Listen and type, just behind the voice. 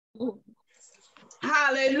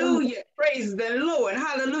Hallelujah. Praise the Lord.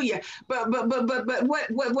 Hallelujah. But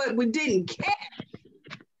what we didn't catch,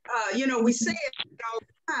 we say it all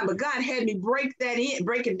the time, but God had me break that in,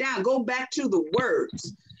 break it down, go back to the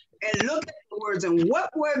words and look at the words and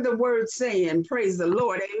what were the words saying. Praise the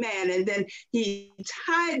Lord. Amen. And then he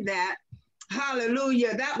tied that.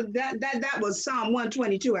 Hallelujah. That was Psalm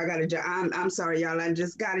 122. I'm sorry, y'all. I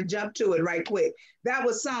just gotta jump to it right quick. That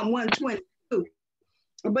was Psalm 122.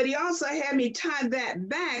 But he also had me tie that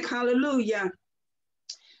back, hallelujah,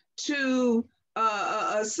 to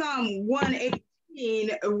Psalm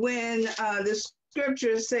 118 when the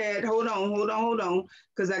scripture said, hold on,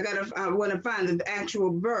 because I want to find the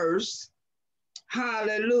actual verse.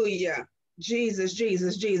 Hallelujah.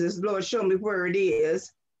 Jesus. Lord, show me where it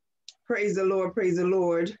is. Praise the Lord, praise the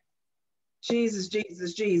Lord. Jesus. This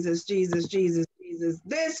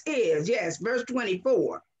is, yes, verse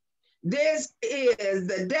 24. This is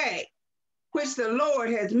the day which the Lord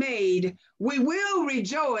has made. We will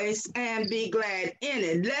rejoice and be glad in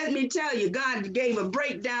it. Let me tell you, God gave a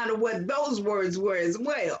breakdown of what those words were as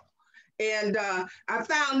well. And I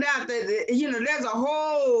found out that, there's a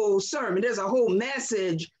whole sermon, there's a whole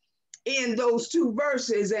message in those two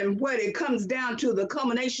verses. And what it comes down to, the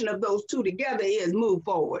culmination of those two together is move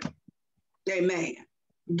forward. Amen.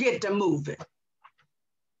 Get to moving.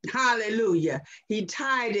 Hallelujah. He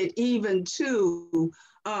tied it even to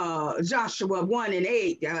Joshua 1 and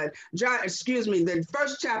 8, the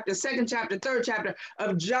first chapter, second chapter, third chapter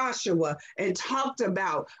of Joshua, and talked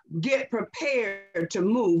about get prepared to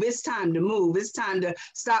move. It's time to move. It's time to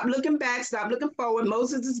stop looking back, stop looking forward.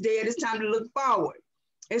 Moses is dead. It's time to look forward.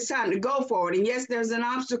 It's time to go forward. And yes, there's an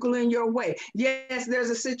obstacle in your way. Yes, there's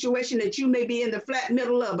a situation that you may be in the flat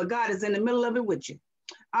middle of, but God is in the middle of it with you.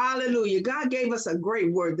 Hallelujah. God gave us a great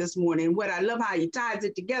word this morning. What I love how he ties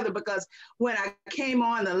it together, because when I came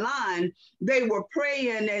on the line, they were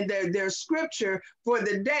praying, and their scripture for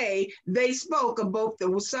the day, they spoke of both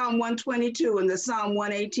the Psalm 122 and the Psalm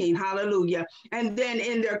 118. Hallelujah. And then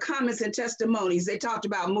in their comments and testimonies, they talked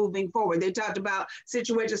about moving forward. They talked about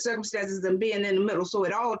situations, circumstances, and being in the middle. So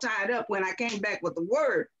it all tied up when I came back with the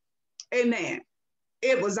word. Amen.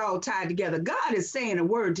 It was all tied together. God is saying a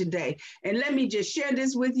word today. And let me just share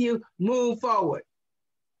this with you. Move forward.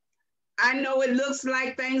 I know it looks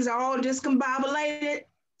like things are all discombobulated.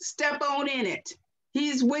 Step on in it.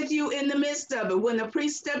 He's with you in the midst of it. When the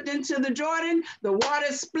priest stepped into the Jordan, the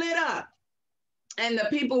water split up and the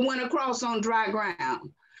people went across on dry ground.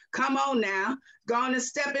 Come on now. Go on and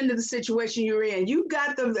step into the situation you're in. You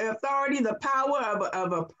got the authority, the power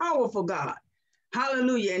of a powerful God.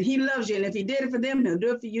 Hallelujah. And he loves you. And if he did it for them, he'll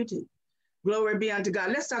do it for you too. Glory be unto God.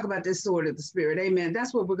 Let's talk about this sword of the Spirit. Amen.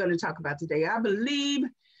 That's what we're going to talk about today. I believe,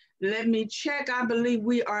 let me check. I believe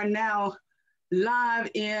we are now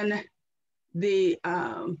live in the,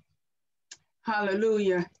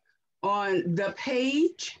 hallelujah, on the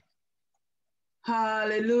page.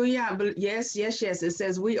 Hallelujah. Yes. It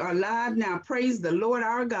says we are live now. Praise the Lord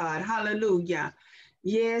our God. Hallelujah.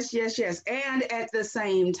 Yes. And at the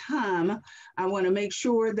same time, I want to make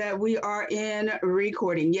sure that we are in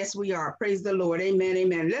recording. Yes, we are. Praise the Lord.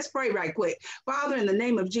 Amen. Let's pray right quick. Father, in the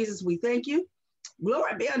name of Jesus, we thank you.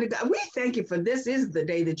 Glory be unto God. We thank you for this is the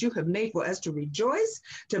day that you have made for us to rejoice,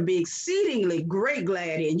 to be exceedingly great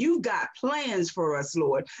glad in. You've got plans for us,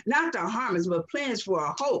 Lord, not to harm us, but plans for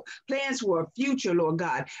a hope, plans for a future, Lord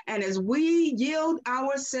God. And as we yield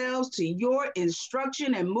ourselves to your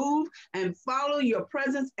instruction and move and follow your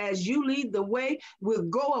presence as you lead the way, we'll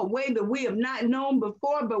go a way that we have not known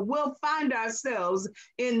before, but we'll find ourselves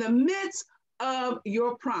in the midst of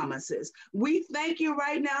your promises. We thank you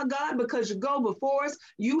right now, God, because you go before us.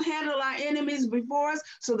 You handle our enemies before us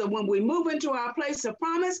so that when we move into our place of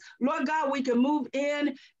promise, Lord God, we can move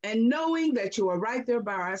in and knowing that you are right there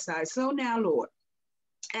by our side. So now, Lord,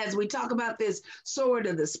 as we talk about this sword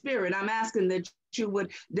of the Spirit, I'm asking that you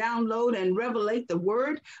would download and revelate the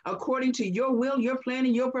word according to your will, your plan,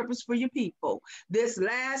 and your purpose for your people. This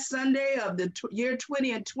last Sunday of the year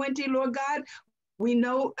 2020, Lord God, we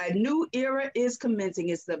know a new era is commencing.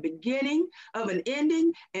 It's the beginning of an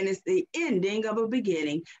ending, and it's the ending of a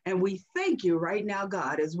beginning. And we thank you right now,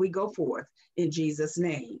 God, as we go forth in Jesus'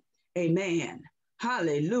 name. Amen.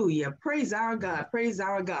 Hallelujah. Praise our God. Praise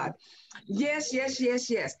our God. Yes.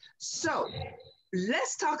 So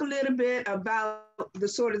let's talk a little bit about the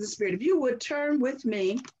sword of the Spirit. If you would turn with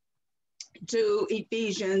me to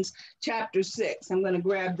Ephesians chapter 6. I'm going to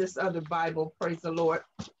grab this other Bible. Praise the Lord.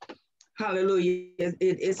 Hallelujah.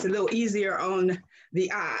 It's a little easier on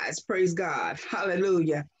the eyes. Praise God.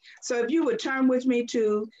 Hallelujah. So if you would turn with me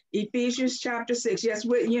to Ephesians chapter 6. Yes,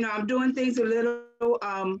 I'm doing things a little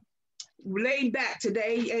laid back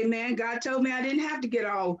today. Amen. God told me I didn't have to get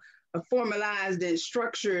all formalized and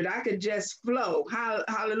structured. I could just flow.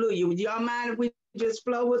 Hallelujah. Would y'all mind if we just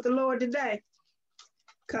flow with the Lord today?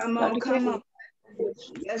 Come on, come on.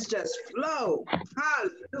 Let's just flow.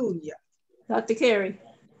 Hallelujah. Dr. Carrie.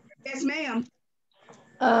 Yes, ma'am.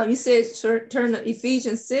 You said turn to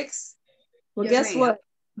Ephesians 6. Well, yes, guess what?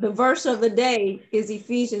 The verse of the day is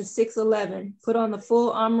Ephesians 6:11. Put on the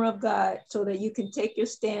full armor of God so that you can take your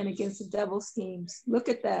stand against the devil's schemes. Look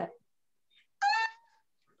at that.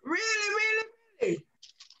 Really?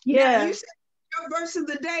 Yeah. Now, you said your verse of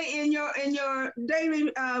the day in your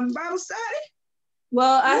daily Bible study?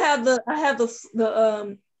 Well, I have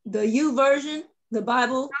the U version, the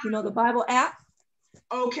Bible, the Bible app.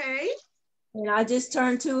 Okay. And I just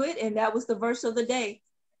turned to it, and that was the verse of the day.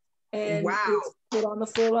 And wow. It's put on the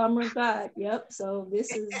full armor of God. Yep. So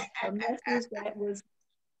this is a message that was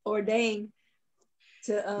ordained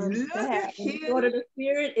to have. And the sword of the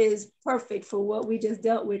Spirit is perfect for what we just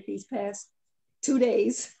dealt with these past 2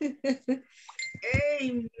 days. Amen.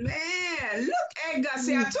 Look at God.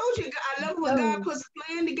 See, I told you, I love when God puts a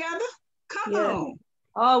plan together. Come on.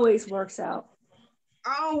 Always works out.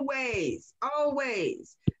 Always.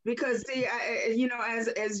 Because see, as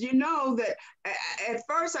you know, that at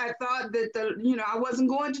first I thought that I wasn't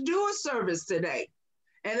going to do a service today,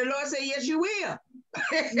 and the Lord said, "Yes, you will."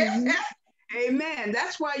 Amen.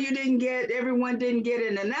 That's why everyone didn't get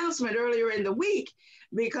an announcement earlier in the week,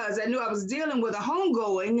 because I knew I was dealing with a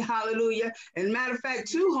homegoing. Hallelujah. And matter of fact,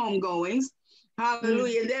 2 homegoings.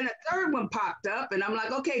 Hallelujah. And then a third one popped up, and I'm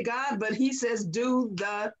like, okay, God, but He says, do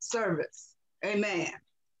the service. Amen.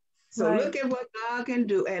 So look at what God can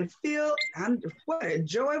do, and feel what a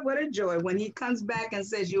joy when He comes back and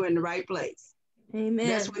says you're in the right place. Amen.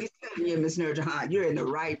 That's what He's telling you, Miss Nurjahan. You're in the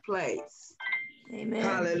right place. Amen.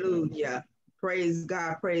 Hallelujah. Praise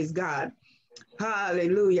God.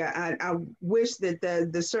 Hallelujah. I wish that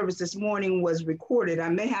the service this morning was recorded. I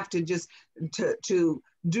may have to just to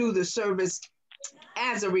do the service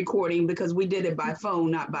as a recording, because we did it by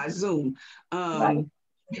phone, not by Zoom.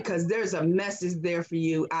 Because there's a message there for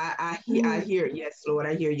you. I hear, yes, Lord,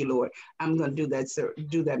 I hear you, Lord. I'm going to do that, sir.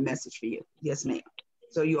 Do that message for you. Yes, ma'am.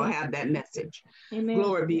 So you'll have that message. Amen.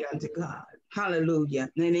 Glory be unto God. Hallelujah.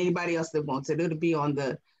 And anybody else that wants it, it'll be on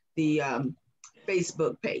the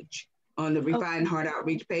Facebook page, on the Refined Heart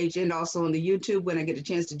Outreach page, and also on the YouTube when I get a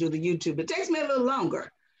chance to do the YouTube. It takes me a little longer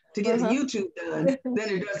to get the YouTube done than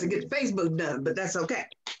it does to get the Facebook done, but that's okay.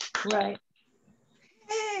 Right.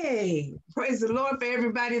 Hey, praise the Lord for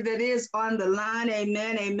everybody that is on the line.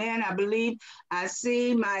 Amen. Amen. I believe I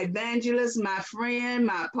see my evangelist, my friend,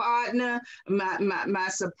 my partner, my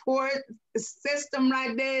support system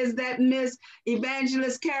right there. Is that Miss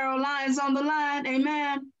Evangelist Caroline's on the line?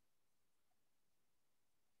 Amen.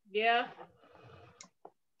 Yeah.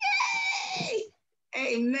 Yay!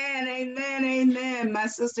 Amen. My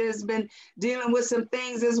sister has been dealing with some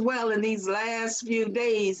things as well in these last few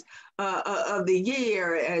days of the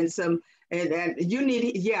year, and you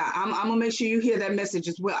need, I'm gonna make sure you hear that message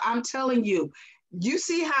as well. I'm telling you, you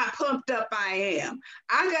see how pumped up I am.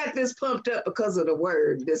 I got this pumped up because of the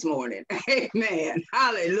word this morning. Amen.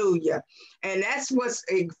 Hallelujah. And that's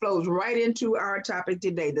it flows right into our topic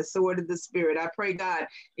today, the sword of the Spirit. I pray, God,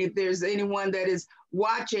 if there's anyone that is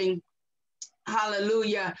watching,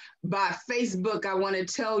 hallelujah, by Facebook, I want to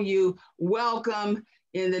tell you, welcome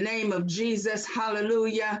in the name of Jesus.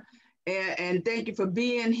 Hallelujah. And thank you for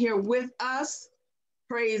being here with us.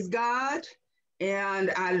 Praise God. And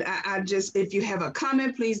I just, if you have a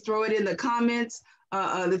comment, please throw it in the comments.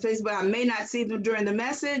 The Facebook, I may not see them during the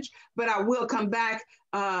message, but I will come back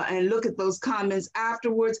and look at those comments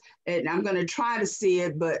afterwards. And I'm going to try to see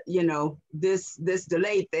it, but this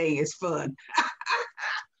delay thing is fun.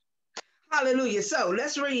 Hallelujah. So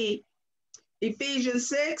let's read Ephesians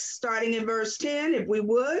 6, starting in verse 10, if we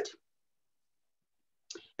would.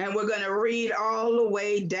 And we're going to read all the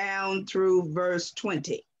way down through verse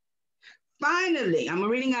 20. Finally, I'm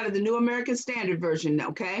reading out of the New American Standard Version,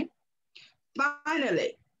 okay?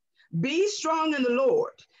 Finally, be strong in the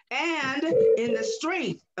Lord and in the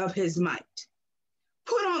strength of His might.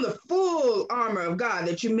 Put on the full armor of God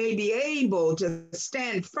that you may be able to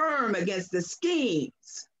stand firm against the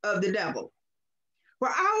schemes of the devil. For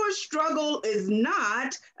our struggle is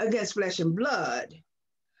not against flesh and blood,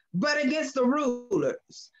 but against the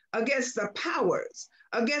rulers, against the powers,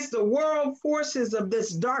 against the world forces of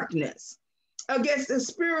this darkness, against the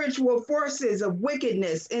spiritual forces of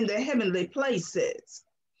wickedness in the heavenly places.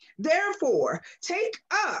 Therefore, take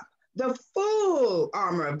up the full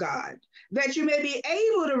armor of God, that you may be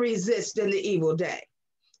able to resist in the evil day.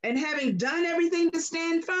 And having done everything to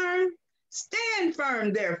stand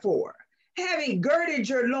firm, therefore, having girded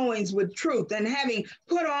your loins with truth, and having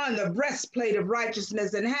put on the breastplate of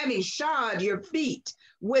righteousness, and having shod your feet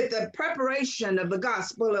with the preparation of the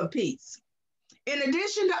gospel of peace. In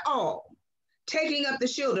addition to all, taking up the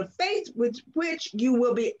shield of faith, with which you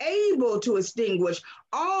will be able to extinguish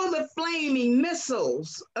all the flaming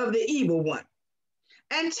missiles of the evil one.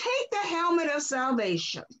 And take the helmet of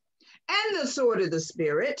salvation and the sword of the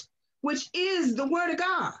Spirit, which is the word of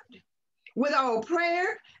God. With all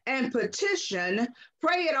prayer and petition,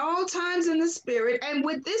 pray at all times in the Spirit, and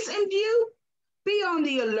with this in view, be on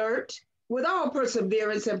the alert with all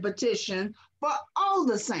perseverance and petition for all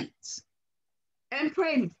the saints, and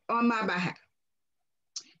pray on my behalf,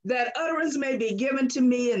 that utterance may be given to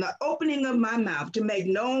me in the opening of my mouth, to make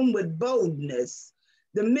known with boldness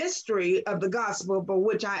the mystery of the gospel, for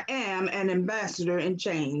which I am an ambassador in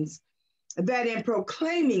chains, that in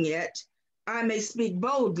proclaiming it, I may speak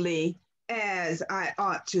boldly as I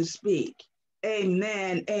ought to speak.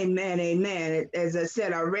 Amen, amen, amen. As I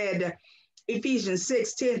said, I read Ephesians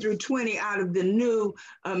 6:10-20 out of the New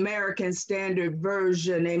American Standard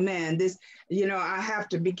Version. Amen. This, I have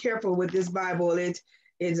to be careful with this Bible.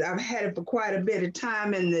 I've had it for quite a bit of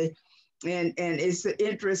time, and it's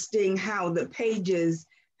interesting how the pages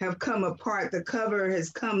have come apart. The cover has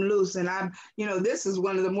come loose, and this is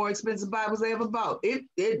one of the more expensive Bibles I ever bought.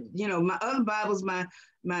 My other Bibles,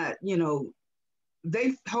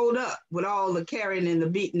 they hold up with all the carrying and the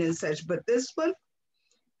beating and such, but this one,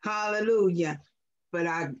 hallelujah. But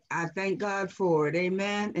I thank God for it.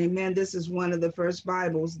 Amen. Amen. This is one of the first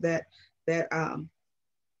Bibles that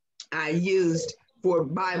I used for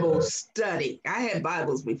Bible study. I had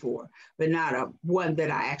Bibles before, but not one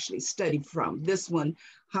that I actually studied from. This one,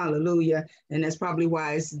 hallelujah. And that's probably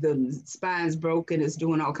why the spine's broken. It's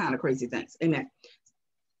doing all kind of crazy things. Amen.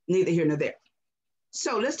 Neither here nor there.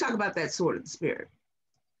 So let's talk about that sword of the Spirit.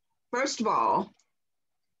 First of all,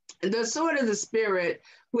 the sword of the Spirit,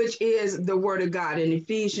 which is the word of God, in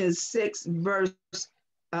Ephesians 6, verse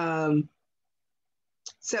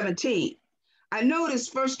 17. I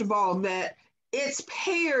noticed, first of all, that it's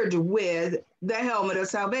paired with the helmet of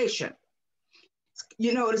salvation.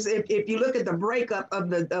 You notice if you look at the breakup of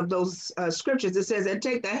those scriptures, it says, and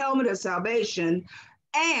take the helmet of salvation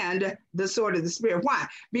and the sword of the Spirit. Why?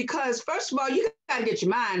 Because first of all, you got to get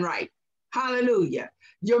your mind right. Hallelujah.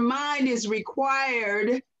 Your mind is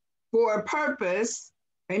required for a purpose.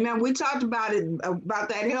 Amen. We talked about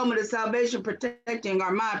that helmet of salvation, protecting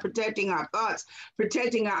our mind, protecting our thoughts,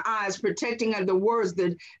 protecting our eyes, protecting the words,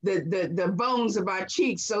 the bones of our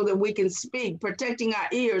cheeks so that we can speak, protecting our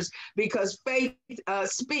ears, because faith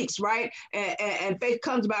speaks, right? And faith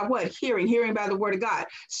comes by what? Hearing by the word of God.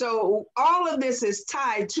 So all of this is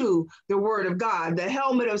tied to the word of God. The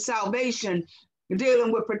helmet of salvation,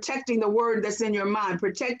 dealing with protecting the word that's in your mind,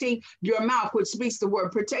 protecting your mouth, which speaks the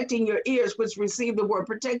word, protecting your ears, which receive the word,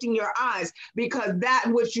 protecting your eyes, because that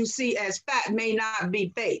which you see as fact may not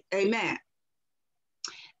be faith. Amen.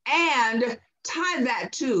 And tie that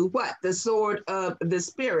to what? The sword of the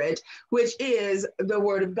Spirit, which is the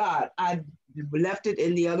word of God. I left it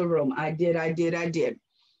in the other room. I did.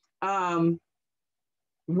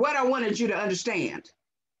 What I wanted you to understand,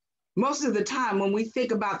 most of the time when we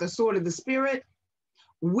think about the sword of the Spirit,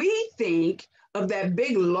 we think of that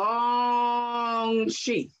big long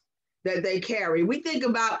sheath that they carry. We think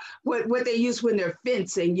about what they use when they're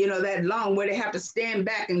fencing, that long where they have to stand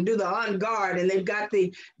back and do the on guard, and they've got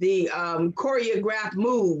the choreographed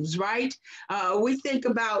moves, right? We think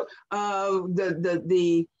about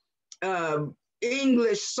the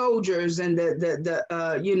English soldiers and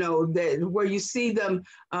where you see them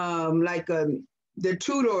the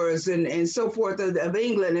Tudors and so forth of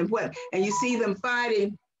England and you see them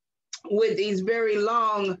fighting with these very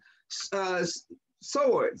long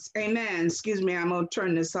swords. Amen. Excuse me, I'm going to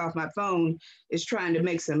turn this off. My phone is trying to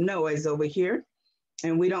make some noise over here,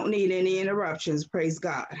 and we don't need any interruptions. Praise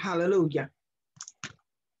God. Hallelujah.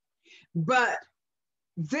 But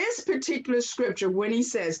this particular scripture, when he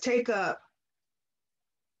says, take the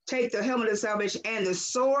helmet of salvation and the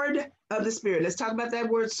sword of the Spirit. Let's talk about that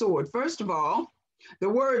word sword. First of all, the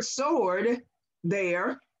word sword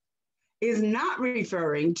there is not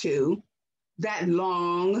referring to that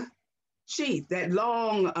long sheath, that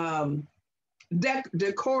long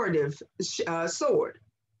decorative sword.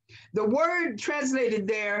 The word translated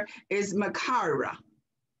there is makara,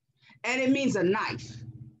 and it means a knife.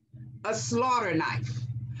 a slaughter knife,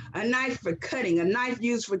 a knife for cutting, a knife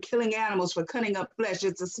used for killing animals, for cutting up flesh.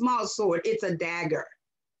 It's a small sword. It's a dagger.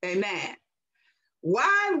 Amen.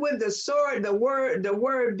 Why would the sword, the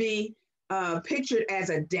word be pictured as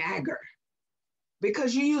a dagger?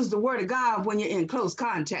 Because you use the word of God when you're in close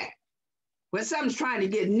contact, when something's trying to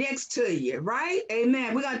get next to you, right?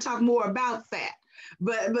 Amen. We're going to talk more about that.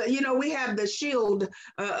 But you know, we have the shield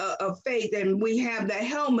of faith, and we have the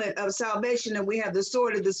helmet of salvation, and we have the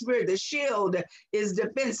sword of the Spirit. The shield is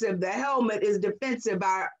defensive. The helmet is defensive.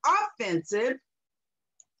 Our offensive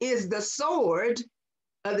is the sword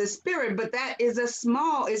of the Spirit, but that is it's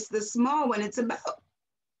the small one. It's about,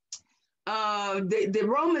 the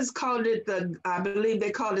Romans called it I believe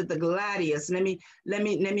they called it the gladius. Let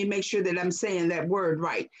me make sure that I'm saying that word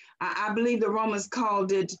right. I believe the Romans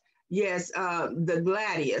called it, yes, the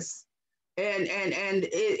gladius, and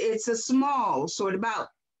it's a small sword, about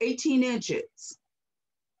 18 inches.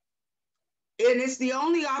 And it's the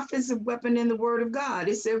only offensive weapon in the Word of God.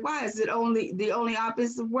 It said, why is it the only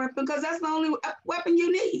offensive weapon? Because that's the only weapon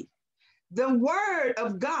you need. The Word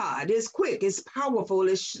of God is quick, it's powerful,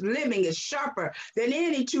 it's living, it's sharper than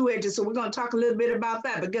any two edges. So we're going to talk a little bit about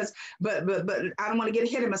that, because, but I don't want to get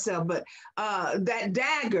ahead of myself. But that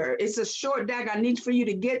dagger, it's a short dagger. I need for you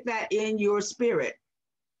to get that in your spirit,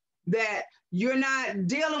 that you're not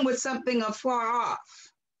dealing with something afar off.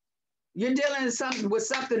 You're dealing with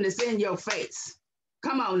something that's in your face.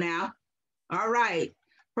 Come on now. All right.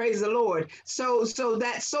 Praise the Lord. So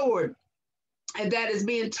that sword and that is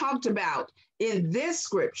being talked about in this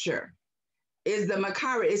scripture is the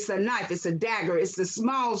makara. It's a knife. It's a dagger. It's the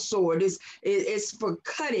small sword. It's for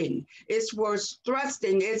cutting. It's for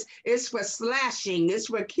thrusting. It's for slashing. It's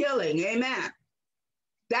for killing. Amen.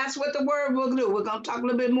 That's what the word will do. We're going to talk a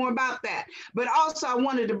little bit more about that. But also, I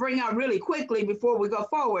wanted to bring out really quickly before we go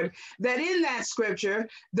forward that in that scripture,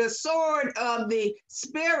 the sword of the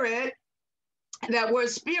Spirit, that word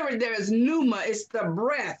spirit there is pneuma. It's the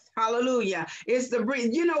breath. Hallelujah. It's the breath.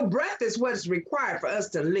 You know, breath is what is required for us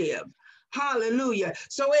to live. Hallelujah.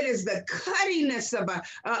 So it is the cuttingness of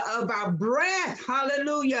our breath.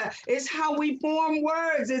 Hallelujah. It's how we form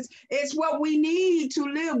words. It's what we need to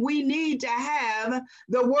live. We need to have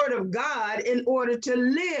the word of God in order to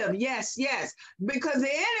live. Yes, yes. Because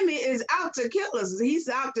the enemy is out to kill us. He's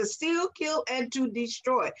out to steal, kill, and to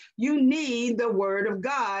destroy. You need the word of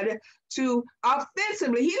God to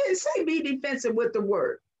offensively. He didn't say be defensive with the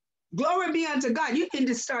word. Glory be unto God. You need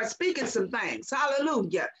to start speaking some things.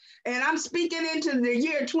 Hallelujah. And I'm speaking into the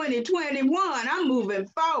year 2021. I'm moving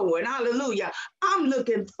forward. Hallelujah. I'm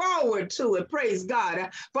looking forward to it. Praise God.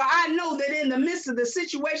 For I know that in the midst of the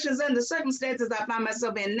situations and the circumstances I find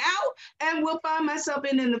myself in now and will find myself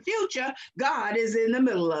in the future, God is in the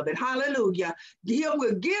middle of it. Hallelujah. He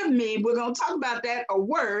will give me, we're going to talk about that, a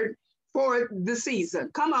word for the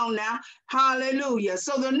season. Come on now. Hallelujah.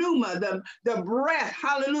 So the pneuma, the breath.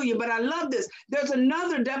 Hallelujah. But I love this. There's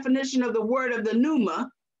another definition of the word of the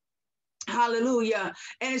pneuma. Hallelujah.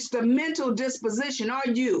 And it's the mental disposition. Are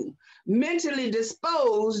you mentally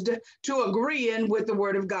disposed to agreeing with the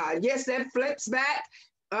word of God? Yes, that flips back.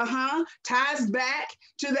 Ties back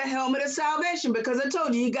to the helmet of salvation, because I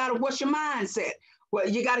told you, what's your mindset? Well,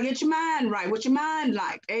 you got to get your mind right. What's your mind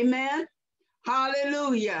like? Amen.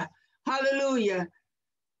 Hallelujah. Hallelujah.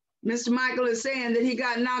 Mr. Michael is saying that he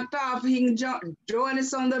got knocked off. He can join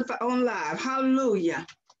us on live. Hallelujah.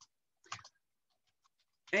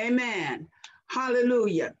 Amen.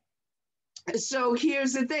 Hallelujah. So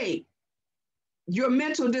here's the thing. Your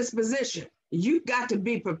mental disposition. You've got to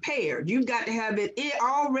be prepared. You've got to have it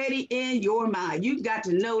already in your mind. You've got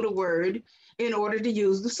to know the word in order to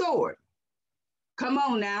use the sword. Come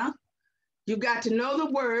on now. You've got to know the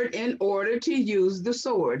word in order to use the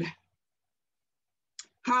sword.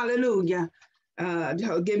 Hallelujah.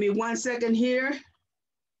 Give me 1 second here.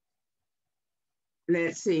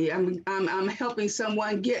 Let's see. I'm helping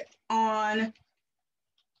someone get on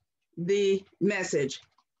the message,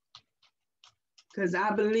 because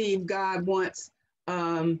I believe God wants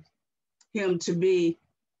him to be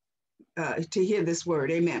to hear this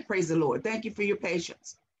word. Amen. Praise the Lord. Thank you for your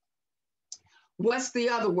patience. What's the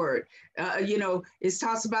other word? It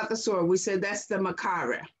talks about the sword. We said that's the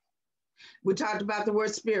makara. We talked about the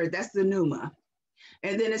word spirit. That's the pneuma.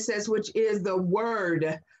 And then it says, which is the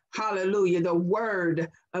word Hallelujah, the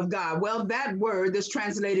word of God. Well, that word that's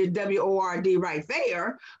translated W-O-R-D right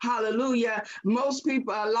there. Hallelujah. Most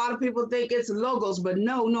people, a lot of people think it's logos, but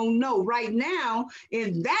no, no, no. Right now,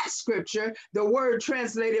 in that scripture, the word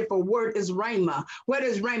translated for word is rhema. What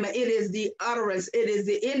is rhema? It is the utterance. It is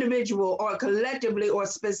the individual or collectively or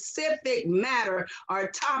specific matter or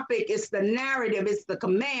topic. It's the narrative. It's the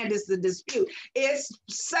command. It's the dispute. It's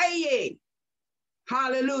saying.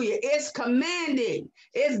 Hallelujah. It's commanding.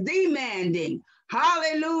 It's demanding.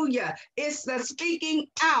 Hallelujah. It's the speaking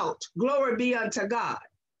out. Glory be unto God.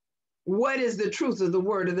 What is the truth of the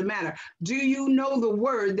word of the matter? Do you know the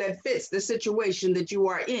word that fits the situation that you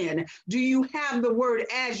are in? Do you have the word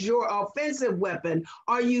as your offensive weapon?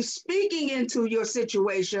 Are you speaking into your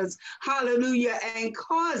situations? Hallelujah. And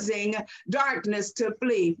causing darkness to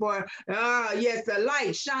flee. For yes, the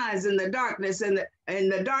light shines in the darkness, and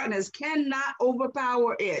the darkness cannot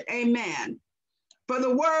overpower it. Amen. For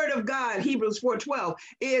the word of God, Hebrews 4:12,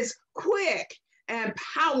 is quick and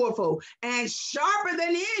powerful and sharper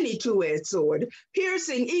than any two-edged sword,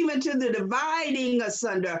 piercing even to the dividing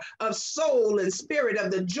asunder of soul and spirit,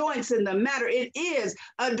 of the joints and the matter. It is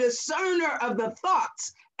a discerner of the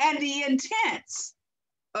thoughts and the intents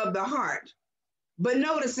of the heart. But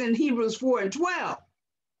notice in Hebrews 4:12,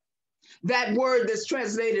 that word that's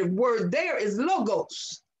translated word there is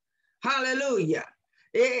logos. Hallelujah.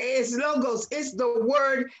 It's logos. It's the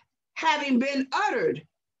word having been uttered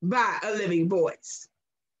by a living voice.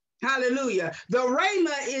 Hallelujah. The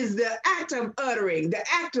rhema is the act of uttering, the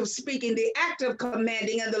act of speaking, the act of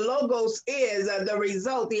commanding, and the logos is the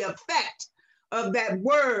result, the effect of that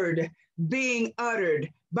word being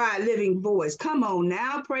uttered by a living voice. Come on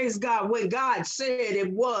now, praise God. When God said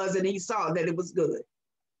it was, and he saw that it was good.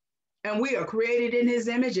 And we are created in his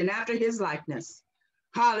image and after his likeness.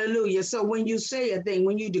 Hallelujah. So when you say a thing,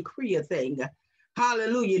 when you decree a thing,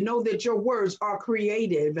 hallelujah, know that your words are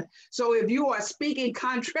creative. So if you are speaking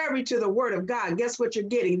contrary to the word of God, guess what you're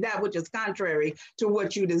getting? That which is contrary to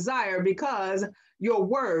what you desire, because your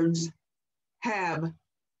words have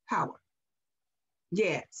power.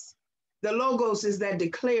 Yes. The logos is that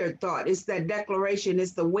declared thought. It's that declaration.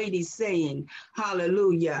 It's the weighty saying.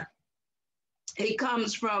 Hallelujah. It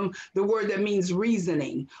comes from the word that means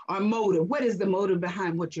reasoning or motive. What is the motive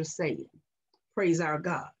behind what you're saying? Praise our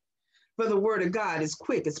God. For the word of God is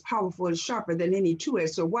quick, it's powerful, it's sharper than any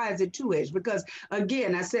two-edged. So why is it two-edged? Because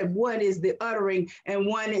again, I said one is the uttering, and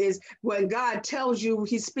one is when God tells you,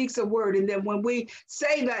 he speaks a word, and then when we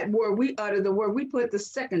say that word, we utter the word, we put the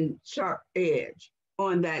second sharp edge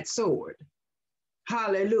on that sword.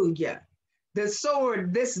 Hallelujah. The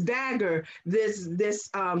sword, this dagger, this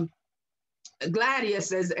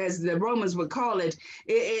gladius, as the Romans would call it,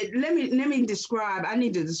 let me describe, I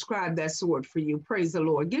need to describe that sword for you. Praise the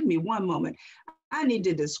Lord. Give me one moment. I need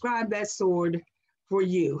to describe that sword for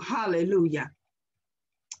you. Hallelujah.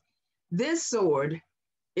 This sword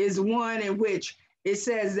is one in which it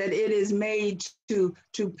says that it is made to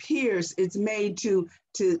pierce, it's made to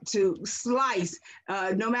slice,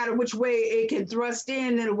 no matter which way it can thrust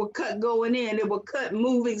in, it will cut going in, it will cut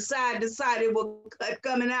moving side to side, it will cut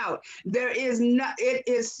coming out. It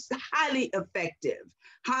is highly effective.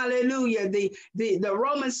 Hallelujah. The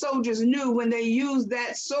Roman soldiers knew when they used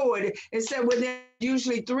that sword, it said within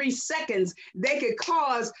usually 3 seconds, they could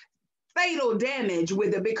cause fatal damage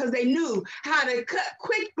with it because they knew how to cut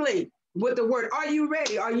quickly with the word. Are you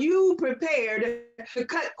ready? Are you prepared to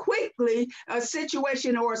cut quickly a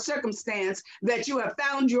situation or a circumstance that you have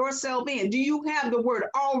found yourself in? Do you have the word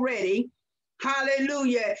already?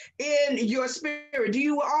 Hallelujah. In your spirit. Do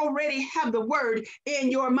you already have the word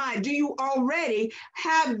in your mind? Do you already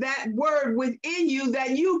have that word within you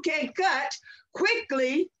that you can cut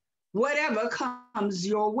quickly whatever comes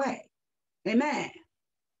your way? Amen.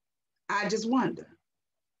 I just wonder.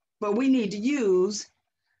 But we need to use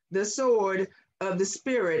the sword of the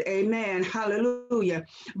Spirit. Amen. Hallelujah.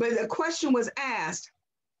 But the question was asked,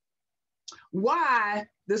 why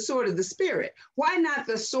the sword of the Spirit? Why not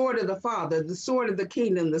the sword of the Father, the sword of the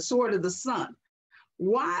kingdom, the sword of the Son?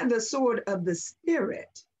 Why the sword of the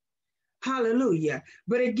Spirit? Hallelujah.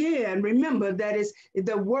 But again, remember that it's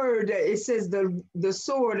the word, it says the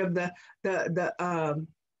sword of the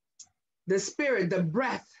Spirit, the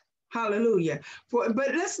breath. Hallelujah. But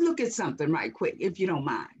let's look at something right quick, if you don't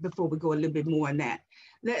mind, before we go a little bit more on that.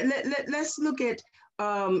 Let's look at,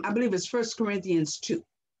 I believe it's 1 Corinthians 2.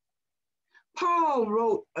 Paul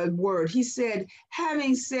wrote a word. He said,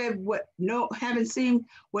 having seen what no eye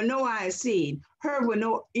has seen, heard what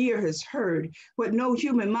no ear has heard, what no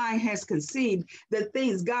human mind has conceived, the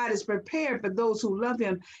things God has prepared for those who love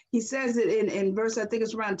him. He says it in verse, I think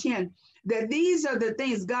it's around 10, that these are the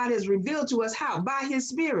things God has revealed to us. How? By his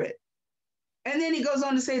Spirit. And then he goes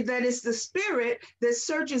on to say that it's the Spirit that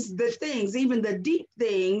searches the things, even the deep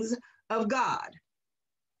things of God.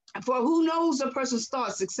 For who knows a person's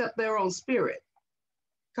thoughts except their own spirit?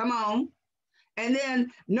 Come on. And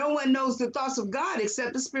then no one knows the thoughts of God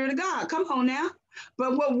except the Spirit of God. Come on now.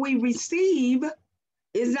 But what we receive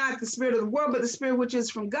is not the spirit of the world, but the Spirit which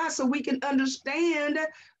is from God, so we can understand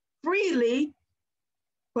freely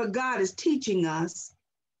what God is teaching us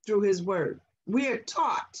through his word. We are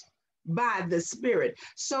taught by the Spirit.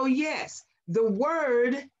 So yes, the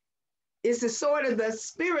word is the sword of the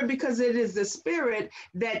Spirit, because it is the Spirit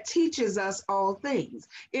that teaches us all things.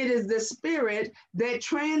 It is the Spirit that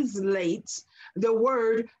translates the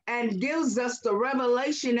word and gives us the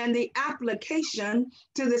revelation and the application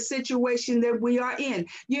to the situation that we are in.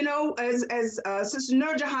 You know, as Sister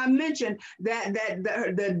Nurjahan mentioned, that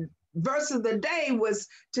the verse of the day was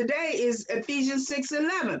today is Ephesians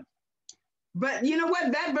 6:11. But you know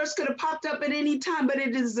what? That verse could have popped up at any time, but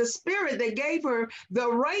it is the Spirit that gave her the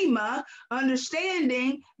rhema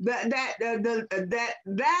understanding that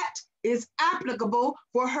is applicable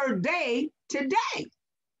for her day today.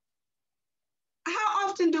 How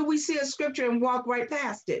often do we see a scripture and walk right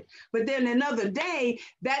past it? But then another day,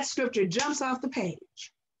 that scripture jumps off the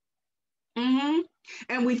page.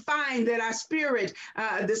 And we find that our spirit,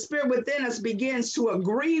 the spirit within us begins to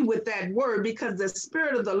agree with that word, because the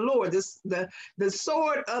Spirit of the Lord, the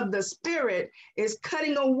sword of the Spirit, is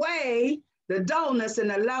cutting away the dullness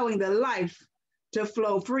and allowing the life to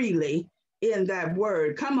flow freely in that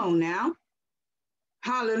word. Come on now.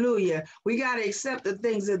 Hallelujah. We got to accept the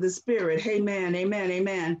things of the Spirit. Amen, amen,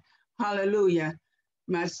 amen. Hallelujah.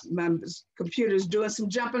 My computer's doing some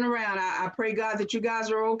jumping around. I pray, God, that you guys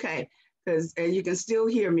are okay. And you can still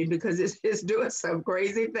hear me, because it's doing some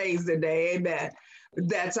crazy things today. Amen.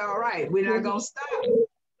 That's all right. We're not going to stop.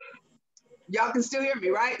 Y'all can still hear me,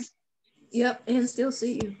 right? Yep, and still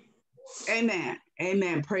see you. Amen.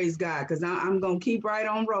 Amen. Praise God, because I'm going to keep right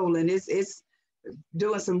on rolling. It's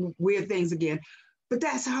doing some weird things again. But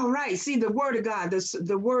that's all right. See, the word of God,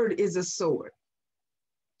 the word is a sword.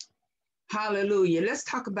 Hallelujah. Let's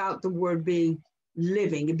talk about the word being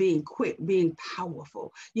living, being quick, being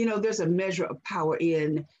powerful. You know, there's a measure of power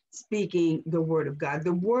in speaking the word of God.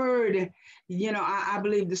 The word, you know, I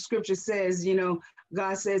believe the scripture says, you know,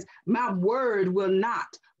 God says, my word will not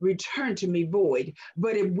return to me void,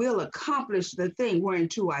 but it will accomplish the thing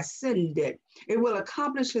whereunto I send it. It will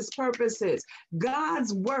accomplish his purposes.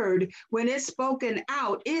 God's word, when it's spoken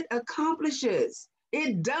out, it accomplishes.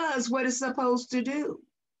 It does what it's supposed to do.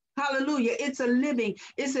 Hallelujah. It's a living,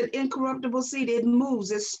 it's an incorruptible seed. It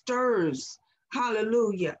moves, it stirs.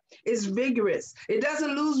 Hallelujah. It's vigorous. It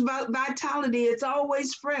doesn't lose vitality. It's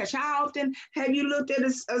always fresh. How often have you looked at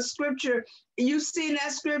a scripture? You've seen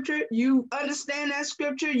that scripture, you understand that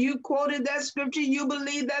scripture, you quoted that scripture, you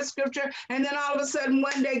believe that scripture, and then all of a sudden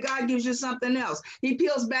one day God gives you something else. He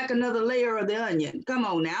peels back another layer of the onion. Come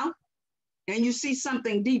on now. And you see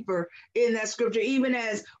something deeper in that scripture, even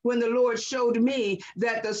as when the Lord showed me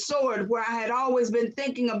that the sword, where I had always been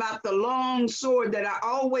thinking about the long sword that I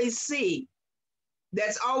always see,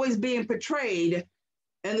 that's always being portrayed.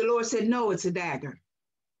 And the Lord said, no, it's a dagger.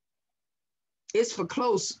 It's for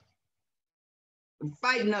close,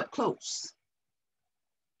 fighting up close.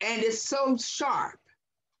 And it's so sharp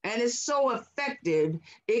and it's so effective,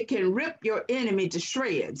 it can rip your enemy to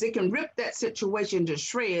shreds. It can rip that situation to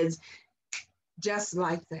shreds. Just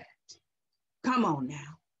like that. Come on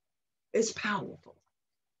now. It's powerful.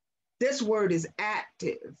 This word is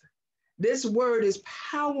active. This word is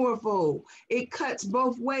powerful. It cuts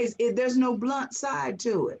both ways. There's no blunt side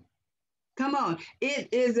to it. Come on. It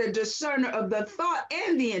is a discerner of the thought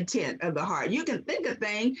and the intent of the heart. You can think a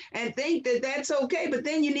thing and think that that's okay, but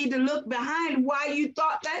then you need to look behind why you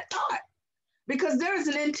thought that thought, because there is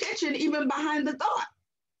an intention even behind the thought.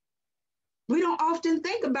 We don't often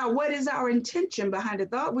think about what is our intention behind a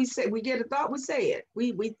thought. We say, we get a thought, we say it.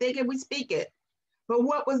 We think it, we speak it. But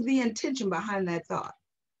what was the intention behind that thought?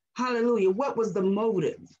 Hallelujah. What was the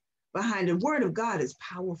motive behind it? The word of God is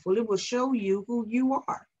powerful. It will show you who you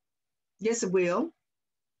are. Yes, it will.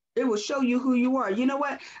 It will show you who you are. You know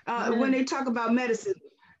what? When they talk about medicine,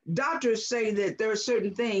 doctors say that there are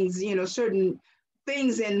certain things, you know, certain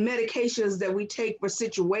things and medications that we take for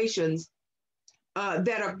situations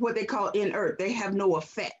that are what they call inert. They have no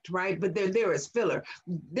effect, right? But they're there as filler.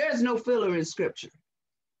 There's no filler in scripture.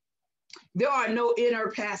 There are no inner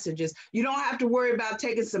passages. You don't have to worry about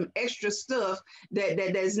taking some extra stuff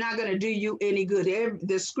that's not going to do you any good.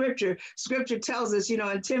 The scripture tells us,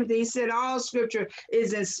 in Timothy, he said all scripture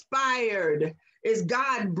is inspired, is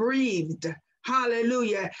God breathed.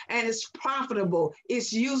 Hallelujah. And it's profitable.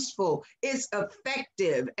 It's useful. It's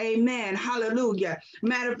effective. Amen. Hallelujah.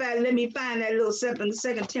 Matter of fact, let me find that little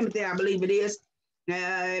second Timothy, I believe it is.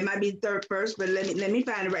 It might be third verse, but let me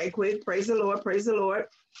find it right quick. Praise the Lord. Praise the Lord.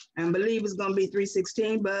 I believe it's going to be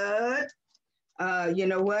 3:16, but you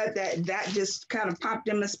know what? That just kind of popped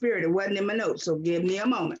in my spirit. It wasn't in my notes, so give me a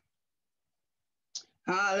moment.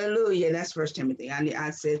 Hallelujah. That's First Timothy.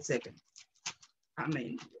 I said second.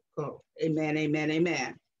 Amen. Oh, amen, amen,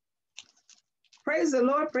 amen. Praise the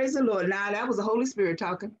Lord, praise the Lord. Now, that was the Holy Spirit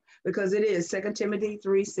talking, because it is 2 Timothy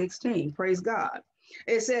 3:16. Praise God.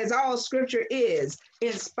 It says all scripture is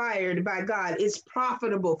inspired by God. It's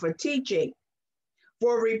profitable for teaching,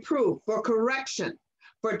 for reproof, for correction,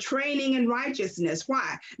 for training in righteousness.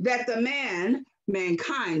 Why? That the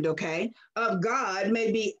mankind, of God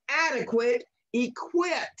may be adequate,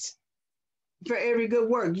 equipped for every good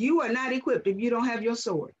work. You are not equipped if you don't have your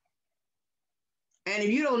sword. And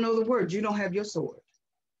if you don't know the word, you don't have your sword.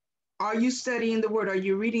 Are you studying the word? Are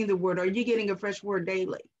you reading the word? Are you getting a fresh word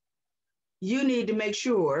daily? You need to make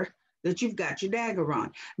sure that you've got your dagger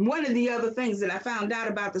on. One of the other things that I found out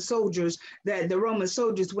about the soldiers, that the Roman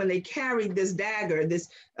soldiers, when they carried this dagger, the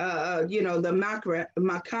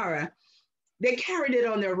Makara, they carried it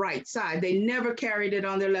on their right side. They never carried it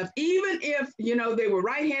on their left. Even if, they were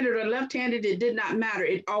right-handed or left-handed, it did not matter.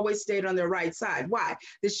 It always stayed on their right side. Why?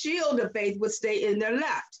 The shield of faith would stay in their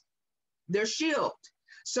left, their shield.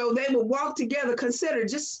 So they would walk together. Consider,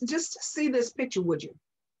 just see this picture, would you?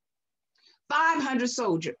 500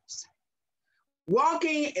 soldiers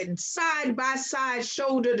walking side by side,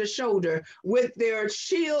 shoulder to shoulder, with their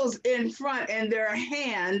shields in front and their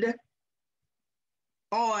hand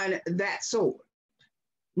on that sword,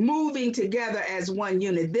 moving together as one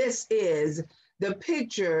unit. This is the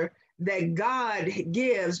picture that God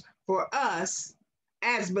gives for us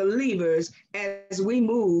as believers as we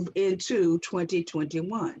move into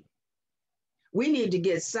 2021. We need to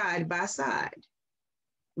get side by side.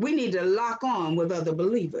 We need to lock on with other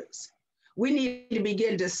believers. We need to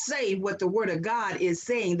begin to say what the word of God is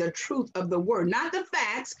saying, the truth of the word, not the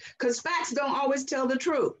facts, because facts don't always tell the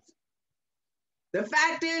truth. The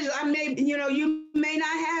fact is, you may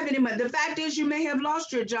not have any money. The fact is, you may have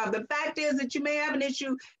lost your job. The fact is that you may have an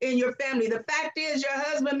issue in your family. The fact is, your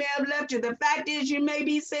husband may have left you. The fact is, you may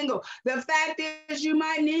be single. The fact is, you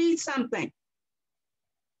might need something.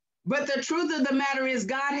 But the truth of the matter is,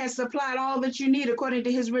 God has supplied all that you need according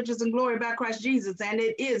to his riches and glory by Christ Jesus, and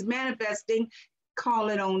it is manifesting. Call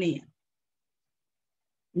it on in.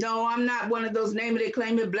 No, I'm not one of those name it,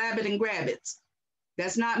 claim it, blab it, and grab it.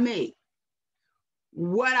 That's not me.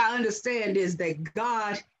 What I understand is that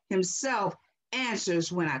God himself answers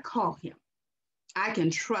when I call him. I can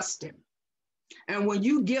trust him. And when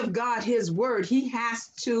you give God his word, he has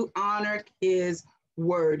to honor his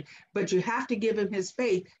word. But you have to give him his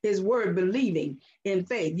faith, his word, believing in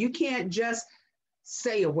faith. You can't just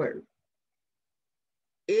say a word.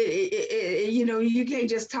 You can't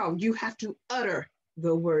just talk. You have to utter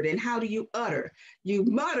the word. And how do you utter? You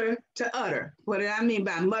mutter to utter. What do I mean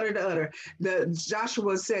by mutter to utter?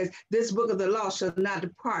 Joshua says, this book of the law shall not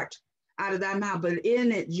depart out of thy mouth, but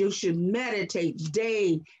in it you should meditate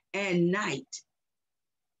day and night.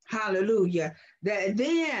 Hallelujah. That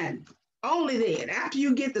then, only then, after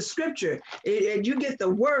you get the scripture, and you get the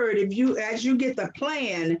word, as you get the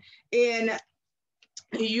plan in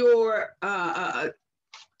your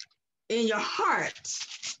heart.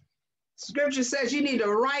 Scripture says you need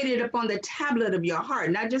to write it upon the tablet of your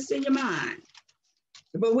heart, not just in your mind.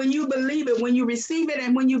 But when you believe it, when you receive it,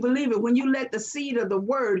 and when you believe it, when you let the seed of the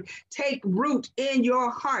word take root in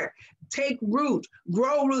your heart, take root,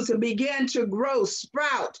 grow roots, and begin to grow,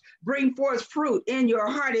 sprout, bring forth fruit in your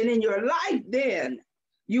heart and in your life, then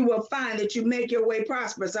you will find that you make your way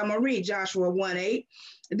prosperous. I'm going to read Joshua 1:8.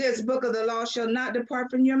 This book of the law shall not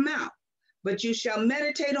depart from your mouth, but you shall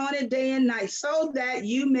meditate on it day and night, so that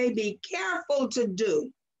you may be careful to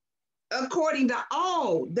do according to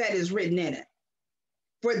all that is written in it.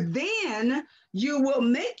 For then you will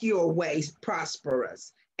make your ways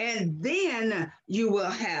prosperous, and then you will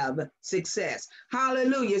have success.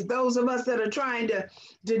 Hallelujah. Those of us that are trying to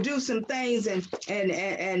do some things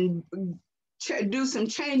and do some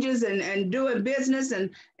changes and doing business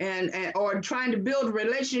and or trying to build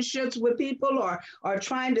relationships with people or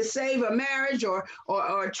trying to save a marriage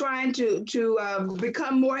or trying to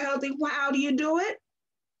become more healthy. How do you do it?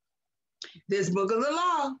 This book of the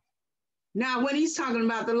law. Now, when he's talking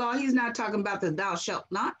about the law, he's not talking about the thou shalt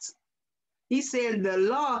nots. He said the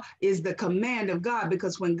law is the command of God,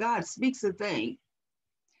 because when God speaks a thing,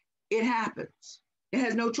 it happens. It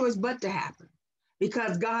has no choice but to happen,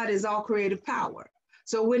 because God is all creative power.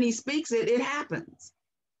 So when he speaks it, it happens.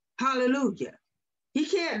 Hallelujah. He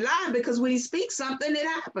can't lie, because when he speaks something, it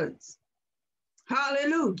happens.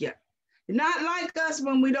 Hallelujah. Not like us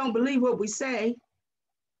when we don't believe what we say.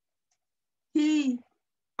 He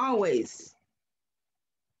always,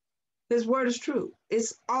 his word is true.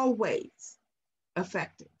 It's always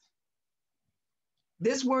effective.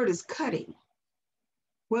 This word is cutting.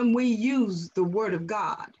 When we use the word of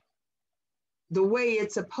God the way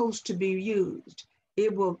it's supposed to be used,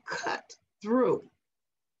 it will cut through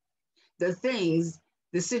the things,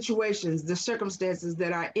 the situations, the circumstances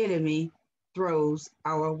that our enemy throws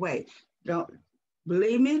our way. Don't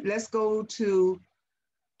believe me? Let's go to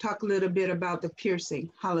talk a little bit about the piercing.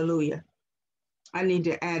 Hallelujah. I need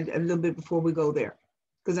to add a little bit before we go there,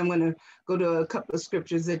 because I'm going to go to a couple of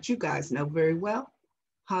scriptures that you guys know very well.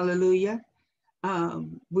 Hallelujah.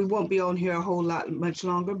 We won't be on here a whole lot much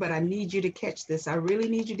longer, but I need you to catch this. I really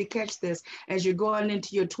need you to catch this as you're going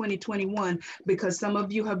into your 2021, because some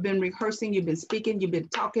of you have been rehearsing, you've been speaking, you've been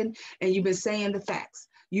talking, and you've been saying the facts.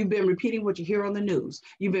 You've been repeating what you hear on the news.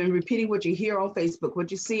 You've been repeating what you hear on Facebook,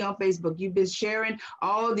 what you see on Facebook. You've been sharing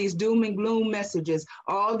all these doom and gloom messages,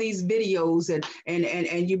 all these videos,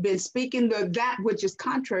 and you've been speaking that which is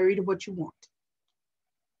contrary to what you want.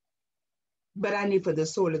 But I need for the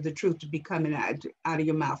sword of the truth to be coming out of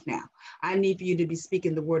your mouth now. I need for you to be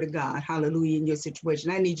speaking the word of God, hallelujah, in your situation.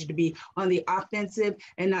 I need you to be on the offensive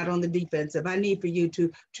and not on the defensive. I need for you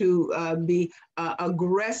to be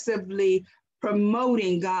aggressively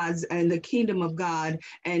promoting God's and the kingdom of God,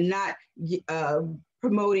 and not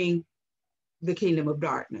promoting the kingdom of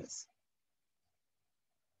darkness.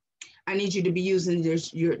 I need you to be using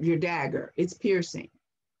your dagger. It's piercing.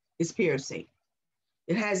 It's piercing.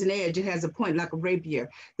 It has an edge. It has a point like a rapier.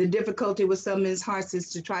 The difficulty with some men's hearts is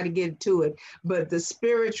to try to get to it, but the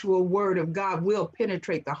spiritual word of God will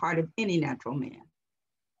penetrate the heart of any natural man.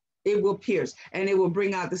 It will pierce, and it will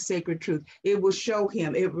bring out the sacred truth. It will show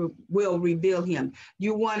him. It will reveal him.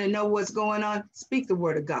 You want to know what's going on? Speak the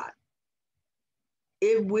word of God.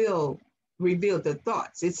 It will reveal the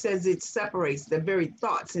thoughts. It says it separates the very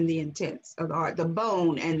thoughts and the intents of the heart, the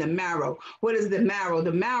bone and the marrow. What is the marrow?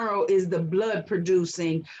 The marrow is the blood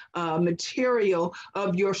producing material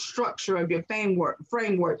of your structure, of your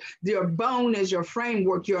framework. Your bone is your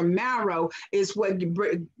framework. Your marrow is what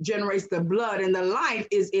generates the blood, and the life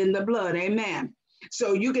is in the blood. Amen.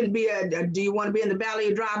 So you can be do you want to be in the valley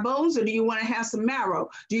of dry bones, or do you want to have some marrow?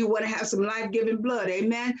 Do you want to have some life-giving blood?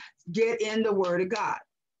 Amen. Get in the word of God.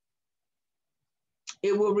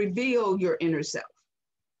 It will reveal your inner self.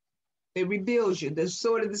 It reveals you. The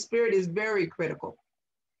sword of the spirit is very critical,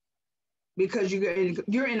 because you're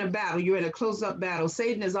in a battle. You're in a close-up battle.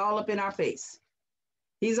 Satan is all up in our face.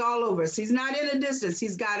 He's all over us. He's not in a distance.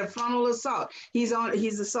 He's got a frontal assault. He's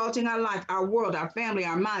assaulting our life, our world, our family,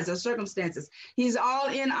 our minds, our circumstances. He's all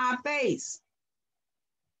in our face.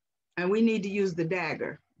 And we need to use the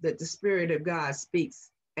dagger that the Spirit of God speaks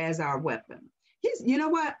as our weapon. You know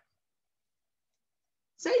what?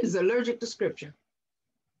 Satan's allergic to scripture.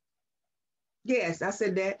 Yes, I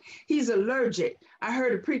said that. He's allergic. I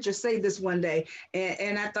heard a preacher say this one day,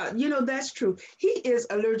 and I thought, that's true. He is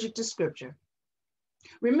allergic to scripture.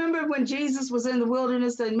 Remember when Jesus was in the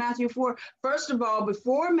wilderness in Matthew 4? First of all,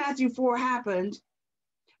 before Matthew 4 happened,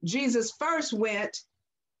 Jesus first went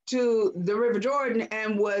to the River Jordan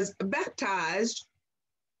and was baptized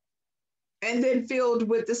and then filled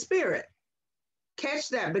with the Spirit. Catch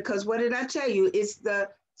that, because what did I tell you? It's the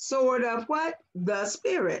sword of what? The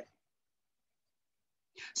Spirit.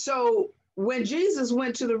 So when Jesus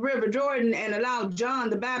went to the River Jordan and allowed John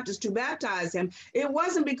the Baptist to baptize him, it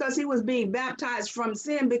wasn't because he was being baptized from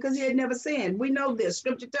sin, because he had never sinned. We know this.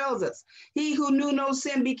 Scripture tells us, he who knew no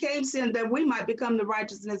sin became sin, that we might become the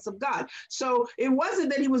righteousness of God. So it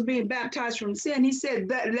wasn't that he was being baptized from sin. He said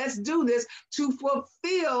that let's do this to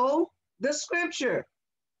fulfill the scripture,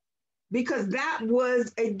 because that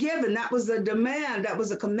was a given, that was a demand, that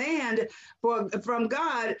was a command from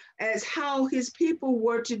God as how his people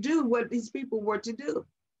were to do what his people were to do,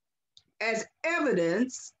 as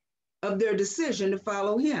evidence of their decision to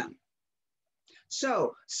follow him.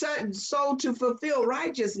 So to fulfill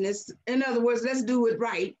righteousness, in other words, let's do it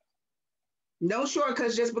right. No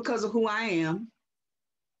shortcuts just because of who I am.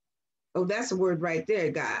 Oh, that's a word right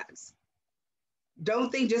there, guys.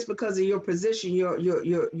 Don't think just because of your position,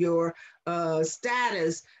 your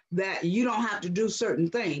status, that you don't have to do certain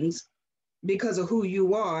things because of who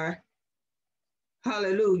you are.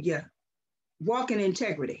 Hallelujah. Walk in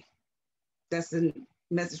integrity. That's the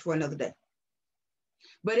message for another day.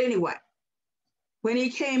 But anyway, when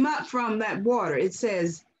he came up from that water, it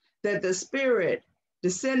says that the Spirit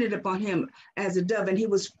descended upon him as a dove, and he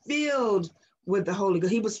was filled with the Holy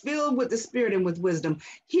Ghost. He was filled with the Spirit and with wisdom.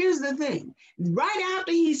 Here's the thing. Right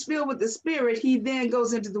after he's filled with the Spirit, he then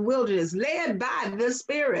goes into the wilderness, led by the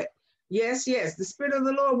Spirit. Yes, yes, the Spirit of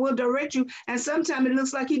the Lord will direct you. And sometimes it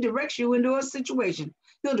looks like he directs you into a situation.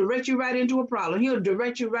 He'll direct you right into a problem. He'll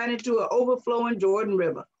direct you right into an overflowing Jordan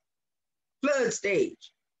River, flood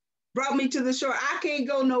stage. Brought me to the shore. I can't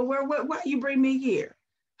go nowhere. Why you bring me here?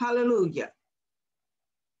 Hallelujah.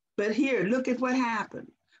 But here, look at what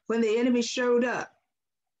happened when the enemy showed up,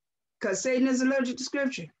 because Satan is allergic to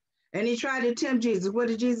scripture. And he tried to tempt Jesus. What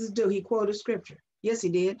did Jesus do? He quoted scripture. Yes, he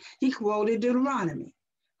did. He quoted Deuteronomy.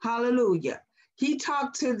 Hallelujah. He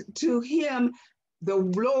talked to him the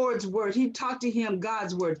Lord's word. He talked to him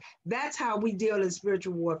God's word. That's how we deal in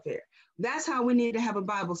spiritual warfare. That's how we need to have a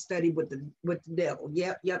Bible study with the devil.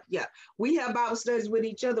 Yep. We have Bible studies with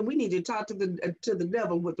each other. We need to talk to the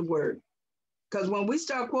devil with the word. Because when we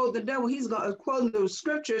start quoting the devil, he's going to quote those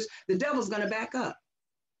scriptures. The devil's going to back up.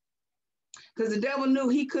 Because the devil knew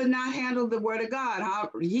he could not handle the word of God.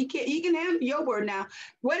 He can handle your word now.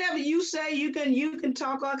 Whatever you say, you can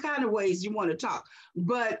talk all kind of ways you want to talk.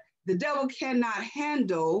 But the devil cannot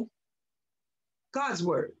handle God's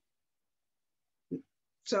word.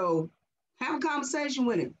 So have a conversation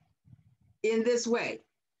with him in this way.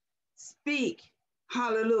 Speak.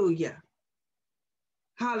 Hallelujah.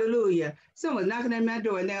 Hallelujah. Someone's knocking at my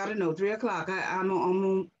door now. I don't know, 3 o'clock.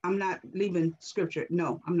 I'm not leaving scripture.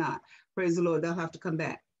 No, I'm not. Praise the Lord. They'll have to come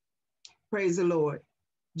back. Praise the Lord.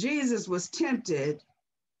 Jesus was tempted,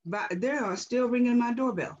 but they are still ringing my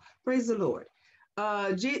doorbell. Praise the Lord.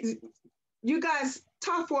 You guys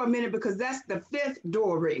talk for a minute, because that's the 5th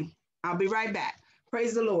door ring. I'll be right back.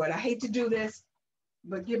 Praise the Lord. I hate to do this,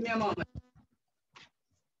 but give me a moment.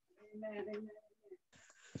 Amen.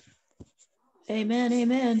 Amen.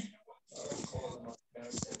 Amen.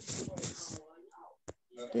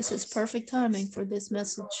 This is perfect timing for this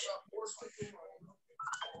message.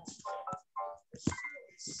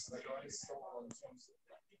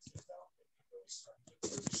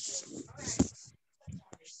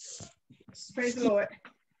 Praise the Lord.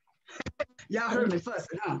 Y'all heard me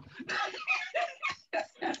fussing, huh?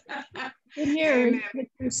 Couldn't hear what you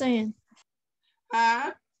were saying.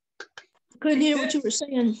 Couldn't hear what you were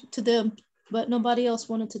saying to them, but nobody else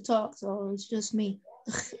wanted to talk, so it's just me.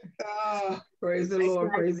 Praise the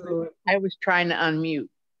Lord. Praise the Lord. I was trying to unmute.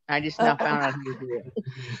 I just now found out how to do it.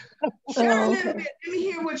 Share a little bit. Let me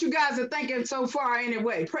hear what you guys are thinking so far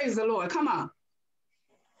anyway. Praise the Lord. Come on.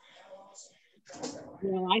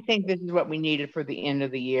 Well, I think this is what we needed for the end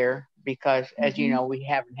of the year, because as you know, we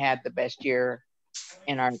haven't had the best year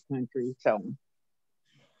in our country. So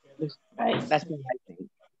that's what I think.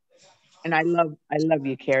 And I love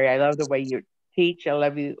you, Carrie. I love the way you teach. I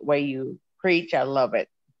love the way you preach. I love it.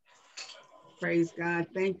 Praise God.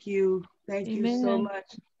 Thank you. Thank you so much.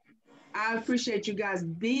 I appreciate you guys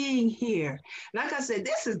being here. Like I said,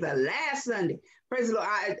 this is the last Sunday. Praise the Lord.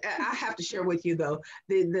 I have to share with you though.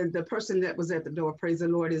 The person that was at the door, praise the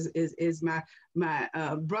Lord, is my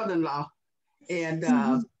brother-in-law,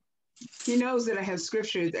 and he knows that I have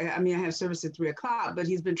scripture. I mean, I have service at 3 o'clock, but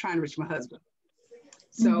he's been trying to reach my husband.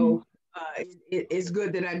 So it's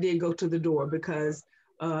good that I did go to the door, because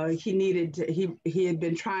he needed to, he had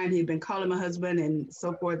been trying. He had been calling my husband and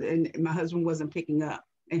so forth, and my husband wasn't picking up.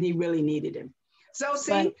 And he really needed him. So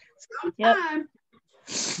see, sometimes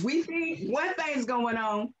we think one thing's going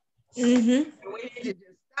on. And we need to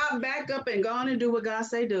just stop, back up, and go on and do what God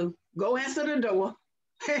say do. Go answer the door.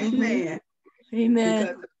 Amen. Amen.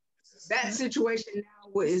 Because that situation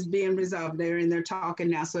now is being resolved there, and they're talking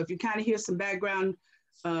now. So if you kind of hear some background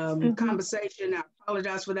conversation, I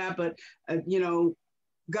apologize for that. But,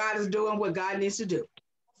 God is doing what God needs to do.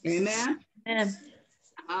 Amen. Amen.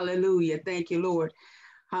 Hallelujah. Thank you, Lord.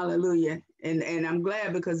 Hallelujah. And I'm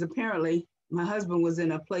glad, because apparently my husband was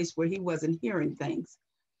in a place where he wasn't hearing things.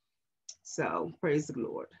 So praise the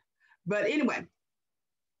Lord. But anyway,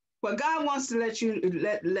 what God wants to let you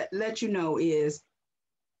know is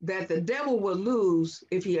that the devil will lose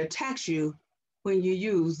if he attacks you when you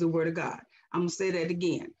use the word of God. I'm going to say that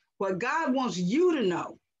again. What God wants you to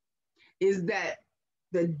know is that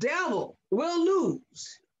the devil will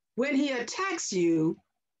lose when he attacks you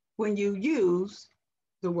when you use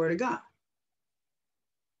the word of God.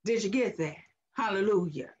 Did you get that?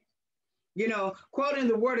 Hallelujah. You know, quoting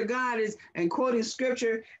the word of God is, and quoting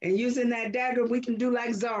scripture and using that dagger, we can do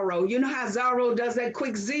like Zorro. You know how Zorro does that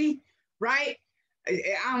quick Z, right?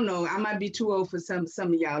 I don't know. I might be too old for some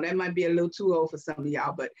of y'all. That might be a little too old for some of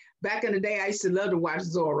y'all. But back in the day, I used to love to watch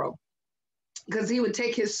Zorro, because he would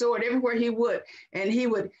take his sword everywhere he would. And he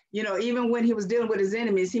would, you know, even when he was dealing with his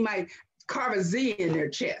enemies, he might carve a Z in their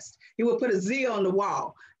chest. He would put a Z on the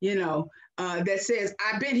wall, you know, that says,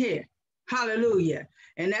 I've been here. Hallelujah.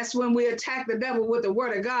 And that's when we attack the devil with the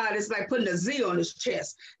word of God. It's like putting a Z on his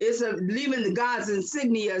chest. It's leaving the God's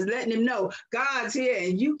insignias, letting him know God's here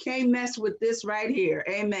and you can't mess with this right here.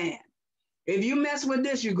 Amen. If you mess with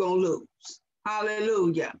this, you're going to lose.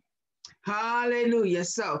 Hallelujah. Hallelujah.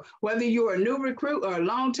 So whether you're a new recruit or a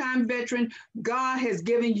longtime veteran, God has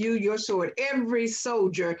given you your sword. Every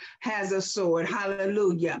soldier has a sword.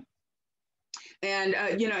 Hallelujah. And,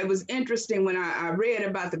 you know, it was interesting when I read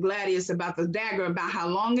about the gladius, about the dagger, about how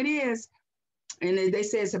long it is. And they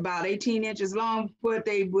say it's about 18 inches long, but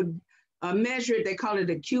they would measure it. They call it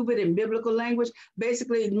a cubit in biblical language,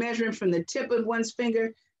 basically measuring from the tip of one's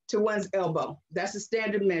finger to one's elbow. That's the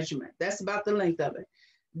standard measurement. That's about the length of it.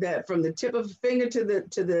 That from the tip of the finger to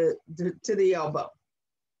the elbow.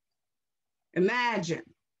 Imagine.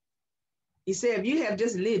 He said, if you have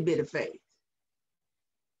just a little bit of faith,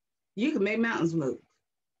 you can make mountains move.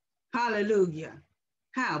 Hallelujah.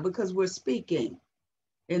 How? Because we're speaking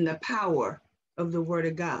in the power of the word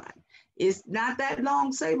of God. It's not that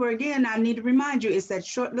long saber. Again, I need to remind you, it's that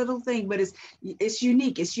short little thing, but it's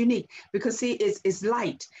unique. It's unique because see, it's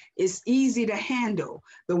light. It's easy to handle.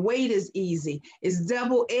 The weight is easy. It's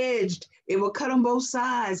double-edged. It will cut on both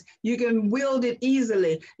sides. You can wield it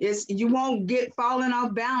easily. You won't get falling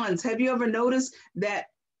off balance. Have you ever noticed that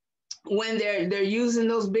when they're using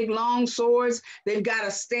those big long swords, they've got to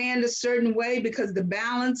stand a certain way because the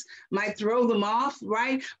balance might throw them off,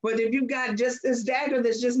 right? But if you've got just this dagger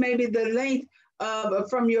that's just maybe the length of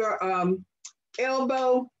from your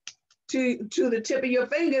elbow to the tip of your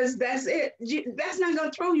fingers, that's it. That's not going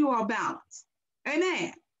to throw you off balance.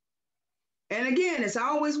 Amen. And again, it's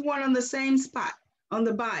always one on the same spot on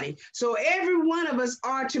the body. So every one of us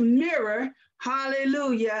are to mirror,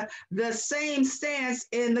 hallelujah, the same stance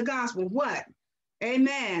in the gospel. What?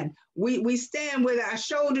 Amen. We stand with our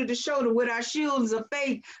shoulder to shoulder, with our shields of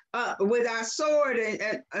faith, with our sword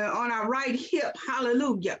on our right hip.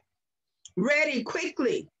 Hallelujah. Ready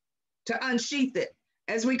quickly to unsheath it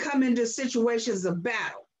as we come into situations of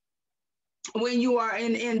battle. When you are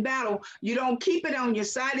in battle, you don't keep it on your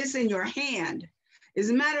side, it's in your hand. As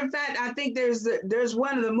a matter of fact, I think there's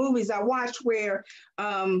one of the movies I watched where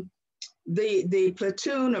the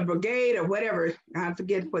platoon or brigade or whatever, I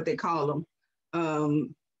forget what they call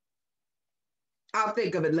them. I'll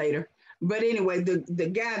think of it later. But anyway, the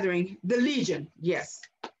gathering, the legion, yes,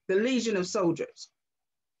 the legion of soldiers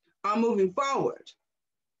are moving forward.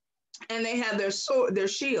 And they have their sword, their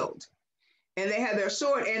shield, and they have their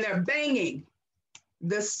sword, and they're banging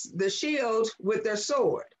the shield with their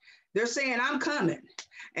sword. They're saying, I'm coming,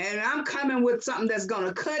 and I'm coming with something that's going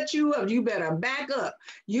to cut you up. You better back up.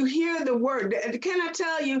 You hear the word. Can I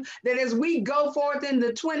tell you that as we go forth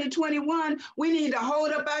into 2021, we need to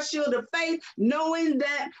hold up our shield of faith, knowing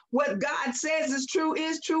that what God says is true,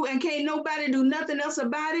 and can't nobody do nothing else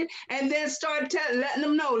about it. And then start letting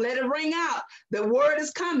them know, let it ring out. The word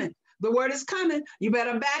is coming. The word is coming. You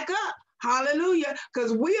better back up. Hallelujah,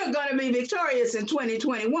 because we are going to be victorious in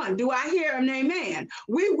 2021. Do I hear an amen?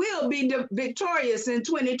 We will be victorious in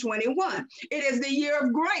 2021. It is the year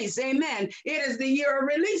of grace, amen. It is the year of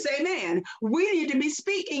release, amen. We need to be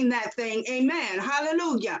speaking that thing, amen.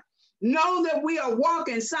 Hallelujah. Know that we are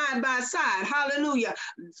walking side by side, hallelujah.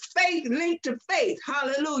 Faith linked to faith,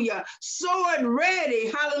 hallelujah. Sword ready,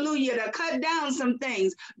 hallelujah, to cut down some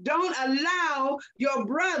things. Don't allow your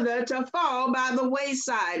brother to fall by the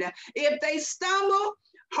wayside. If they stumble,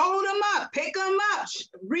 hold them up, pick them up,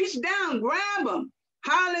 reach down, grab them,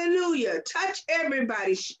 hallelujah. Touch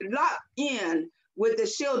everybody, lock in with the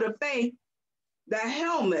shield of faith, the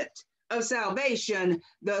helmet of salvation,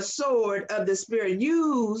 the sword of the Spirit.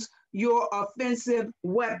 Use your offensive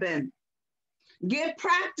weapon. Get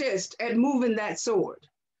practiced at moving that sword.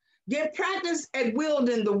 Get practiced at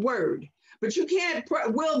wielding the word. But you can't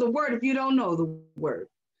wield the word if you don't know the word.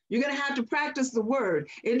 You're going to have to practice the word.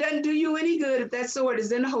 It doesn't do you any good if that sword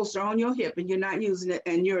is in the holster on your hip and you're not using it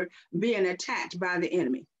and you're being attacked by the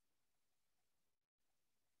enemy.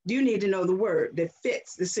 You need to know the word that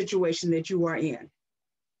fits the situation that you are in.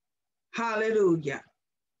 Hallelujah.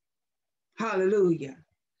 Hallelujah.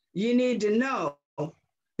 You need to know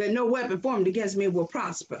that no weapon formed against me will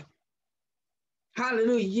prosper.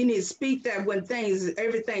 Hallelujah. You need to speak that when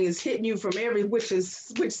everything is hitting you from every which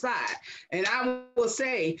side. And I will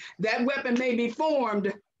say that weapon may be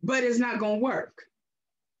formed, but it's not going to work.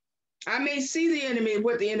 I may see the enemy,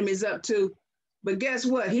 what the enemy's up to, but guess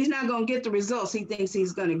what? He's not going to get the results he thinks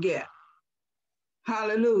he's going to get.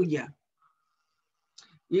 Hallelujah.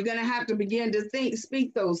 You're going to have to begin to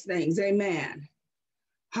speak those things. Amen.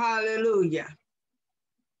 Hallelujah.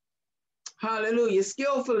 Hallelujah.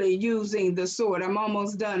 Skillfully using the sword. I'm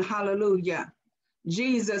almost done. Hallelujah.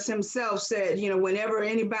 Jesus himself said, you know, whenever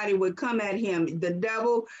anybody would come at him, the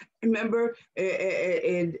devil, remember,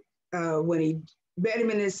 when he bet him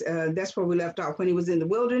in his, that's where we left off, when he was in the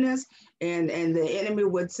wilderness, and the enemy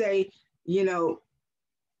would say, you know,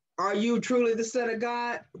 are you truly the Son of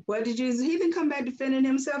God? What did Jesus? He didn't come back defending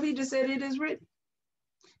himself. He just said, it is written.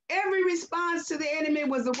 Every response to the enemy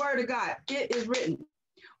was the word of God. It is written.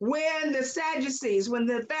 When the Sadducees, when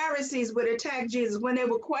the Pharisees would attack Jesus, when they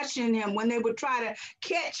would question him, when they would try to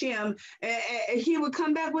catch him, he would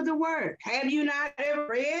come back with the word. Have you not ever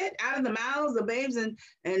read out of the mouths of babes and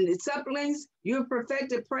sucklings, you have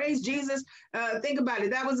perfected praise? Jesus, think about it.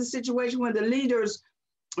 That was a situation when the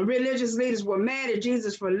religious leaders were mad at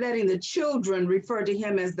Jesus for letting the children refer to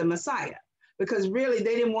him as the Messiah, because really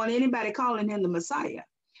they didn't want anybody calling him the Messiah.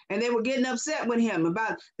 And they were getting upset with him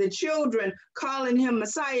about the children calling him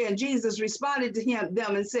Messiah. And Jesus responded to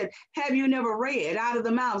them and said, have you never read out of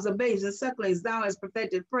the mouths of babes and sucklings, thou hast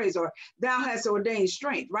perfected praise, or thou hast ordained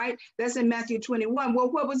strength, right? That's in Matthew 21.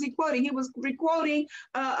 Well, what was he quoting? He was quoting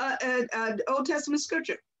Old Testament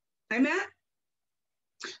scripture. Amen.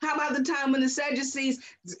 How about the time when the Sadducees,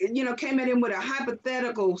 you know, came at him with a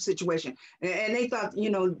hypothetical situation, and they thought, you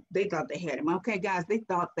know, they had him. Okay, guys, they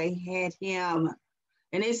thought they had him.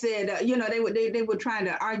 And they said, you know, they were trying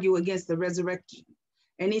to argue against the resurrection.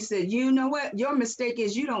 And he said, you know what? Your mistake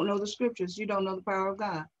is you don't know the scriptures. You don't know the power of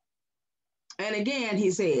God. And again,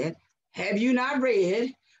 he said, have you not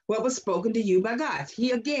read what was spoken to you by God?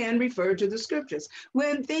 He again referred to the scriptures.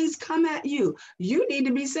 When things come at you, you need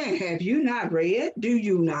to be saying, have you not read? Do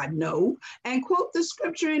you not know? And quote the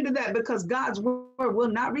scripture into that, because God's word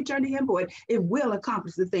will not return to him void. It will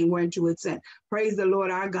accomplish the thing whereunto it's sent. Praise the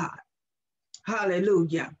Lord our God.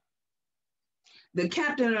 Hallelujah. The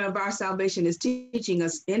captain of our salvation is teaching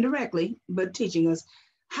us indirectly, but teaching us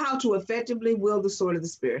how to effectively wield the sword of the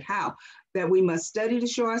Spirit. How? That we must study to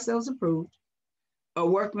show ourselves approved, a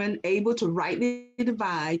workman able to rightly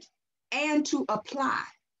divide and to apply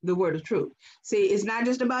the word of truth. See, it's not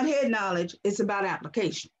just about head knowledge, it's about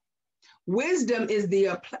application. Wisdom is the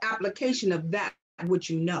application of that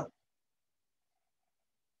which you know.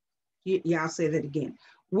 Yeah, I'll say that again.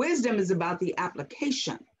 Wisdom is about the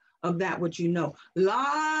application of that which you know. A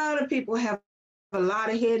lot of people have a lot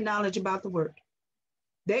of head knowledge about the word.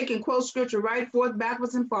 They can quote scripture right forth,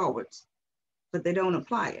 backwards, and forwards, but they don't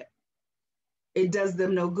apply it. It does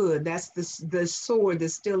them no good. That's the sword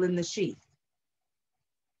that's still in the sheath.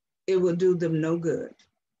 It will do them no good.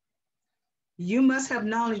 You must have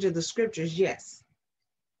knowledge of the scriptures, yes.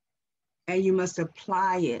 And you must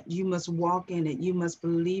apply it. You must walk in it. You must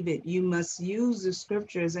believe it. You must use the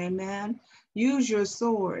scriptures, amen? Use your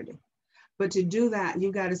sword. But to do that,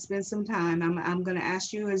 you got to spend some time. I'm going to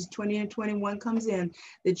ask you as 20 and 21 comes in,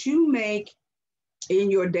 that you make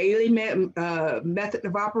in your daily method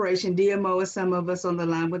of operation, DMO, as some of us on the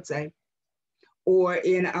line would say, or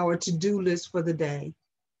in our to-do list for the day,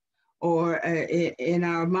 or in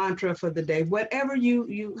our mantra for the day, whatever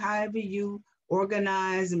however you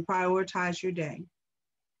organize and prioritize your day.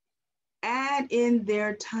 Add in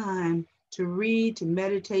their time to read, to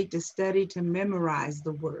meditate, to study, to memorize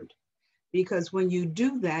the word. Because when you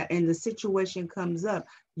do that and the situation comes up,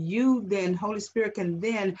 you then, Holy Spirit can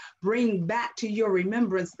then bring back to your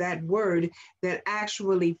remembrance that word that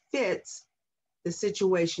actually fits the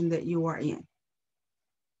situation that you are in.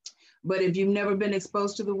 But if you've never been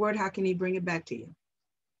exposed to the word, how can he bring it back to you?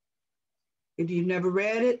 If you've never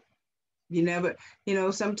read it, you never, you know,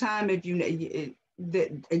 sometime if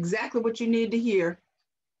exactly what you need to hear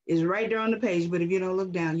is right there on the page, but if you don't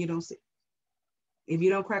look down, you don't see. If you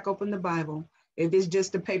don't crack open the Bible, if it's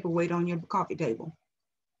just a paperweight on your coffee table,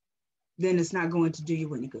 then it's not going to do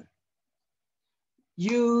you any good.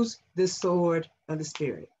 Use the sword of the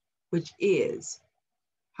Spirit, which is,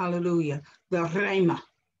 hallelujah, the rhema,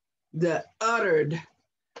 the uttered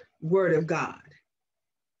word of God.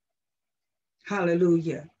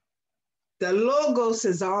 Hallelujah. The Logos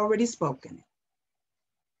has already spoken.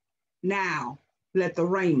 Now, let the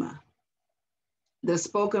rhema, the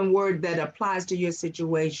spoken word that applies to your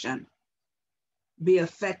situation, be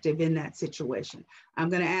effective in that situation. I'm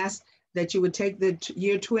going to ask that you would take the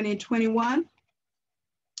year 2021,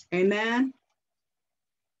 amen,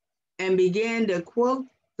 and begin to quote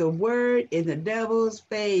the word in the devil's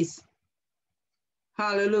face.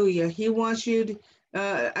 Hallelujah. He wants you to,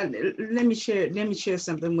 let me share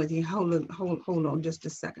something with you. Hold on just a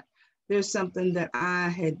second. There's something that I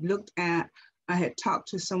had looked at, I had talked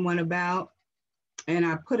to someone about, and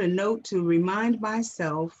I put a note to remind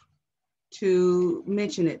myself to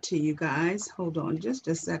mention it to you guys. Hold on just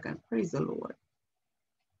a second. Praise the Lord.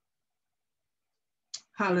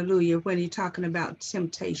 Hallelujah. When you're talking about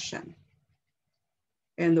temptation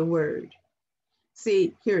and the word.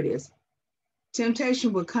 See, here it is.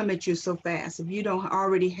 Temptation will come at you so fast. If you don't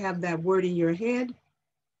already have that word in your head,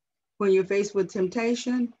 when you're faced with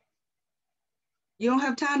temptation, you don't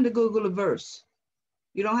have time to Google a verse.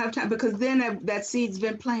 You don't have time, because then that seed's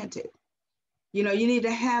been planted. You know, you need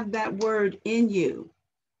to have that word in you.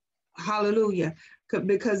 Hallelujah.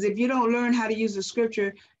 Because if you don't learn how to use the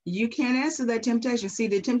scripture, you can't answer that temptation. See,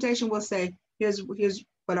 the temptation will say, here's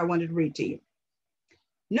what I wanted to read to you.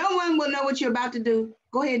 No one will know what you're about to do.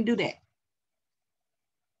 Go ahead and do that.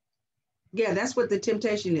 Yeah, that's what the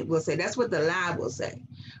temptation will say. That's what the lie will say.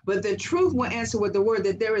 But the truth will answer with the word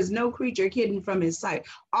that there is no creature hidden from his sight.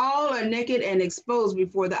 All are naked and exposed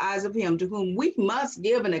before the eyes of him to whom we must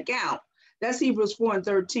give an account. That's Hebrews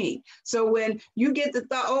 4:13. So when you get the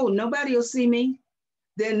thought, oh, nobody will see me,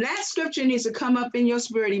 then that scripture needs to come up in your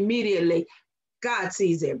spirit immediately. God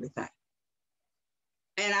sees everything.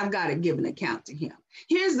 And I've got to give an account to him.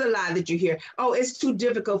 Here's the lie that you hear. Oh, it's too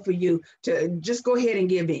difficult for you to just go ahead and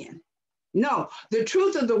give in. No, the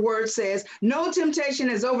truth of the word says, no temptation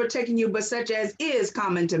has overtaken you, but such as is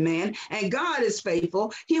common to man. And God is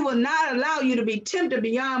faithful. He will not allow you to be tempted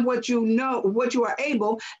beyond what you know, what you are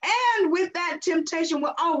able. And with that, temptation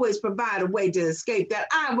will always provide a way to escape that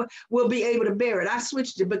I will be able to bear it. I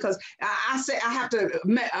switched it because I say I have to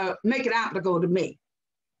make it applicable to me.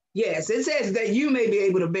 Yes, it says that you may be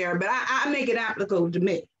able to bear it, but I make it applicable to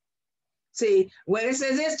me. See, when it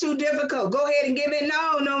says it's too difficult, go ahead and give it.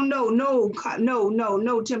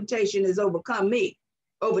 No temptation has overcome me,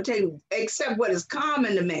 overtaken, except what is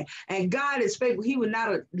common to man. And God is faithful. He would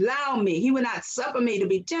not allow me, he would not suffer me to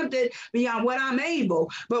be tempted beyond what I'm able,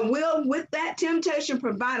 but will with that temptation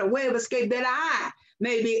provide a way of escape that I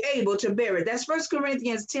may be able to bear it. That's 1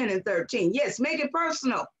 Corinthians 10:13. Yes, make it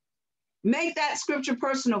personal. Make that scripture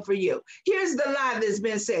personal for you. Here's the lie that's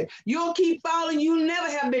been said. You'll keep falling. You'll never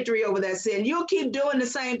have victory over that sin. You'll keep doing the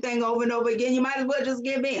same thing over and over again. You might as well just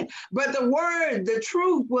give in. But the word, the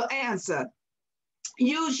truth will answer.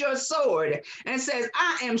 Use your sword and says,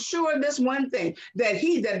 I am sure of this one thing, that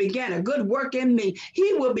he that began a good work in me,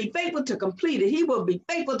 he will be faithful to complete it. He will be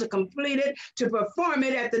faithful to complete it, to perform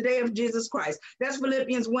it at the day of Jesus Christ. That's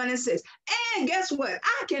Philippians 1:6. And guess what?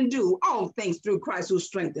 I can do all things through Christ who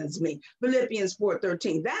strengthens me. Philippians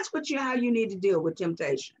 4:13. That's how you need to deal with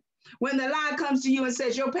temptation. When the lie comes to you and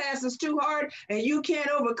says your past is too hard and you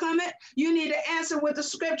can't overcome it, you need to answer with the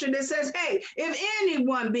scripture that says, hey, if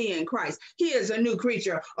anyone be in Christ, he is a new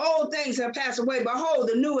creature. Old things have passed away. Behold,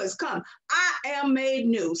 the new has come. I am made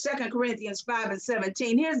new. 2 Corinthians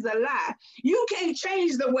 5:17. Here's the lie. You can't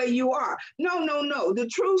change the way you are. No. The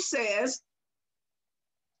truth says,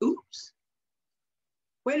 oops,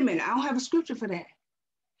 wait a minute. I don't have a scripture for that.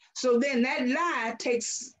 So then that lie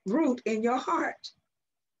takes root in your heart.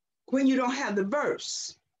 When you don't have the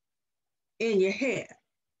verse in your head.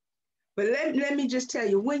 But let me just tell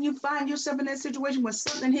you, when you find yourself in that situation, when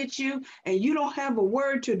something hits you and you don't have a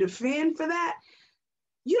word to defend for that,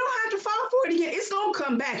 you don't have to fall for it again. It's going to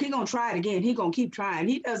come back. He's going to try it again. He's going to keep trying.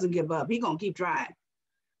 He doesn't give up. He's going to keep trying.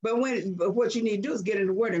 But what you need to do is get in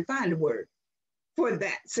the word and find the word for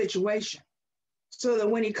that situation. So that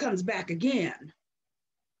when he comes back again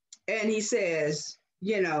and he says,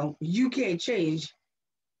 you can't change.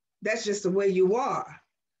 That's just the way you are.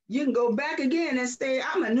 You can go back again and say,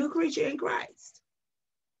 I'm a new creature in Christ.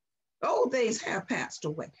 Old things have passed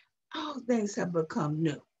away. All things have become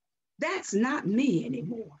new. That's not me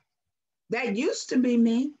anymore. That used to be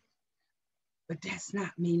me, but that's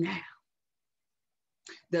not me now.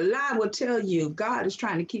 The lie will tell you God is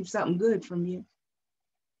trying to keep something good from you.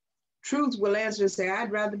 Truth will answer and say,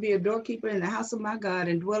 I'd rather be a doorkeeper in the house of my God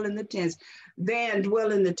and dwell in the tents than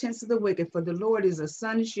dwell in the tents of the wicked. For the Lord is a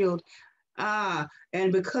sun and shield.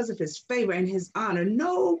 And because of his favor and his honor,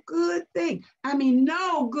 no good thing,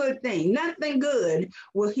 nothing good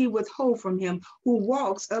will he withhold from him who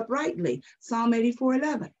walks uprightly. Psalm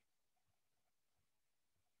 84:11.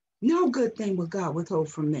 No good thing will God withhold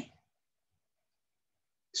from me.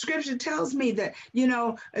 Scripture tells me that, you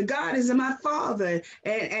know, God is my father.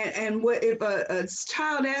 And what if a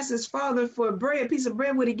child asks his father for a piece of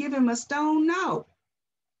bread, would he give him a stone? No.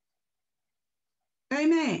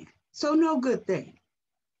 Amen. So no good thing.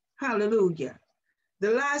 Hallelujah.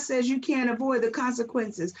 The lie says you can't avoid the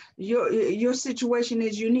consequences. Your situation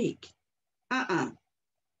is unique.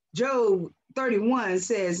 Job 31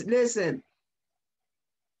 says, listen,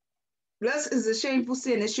 lust is a shameful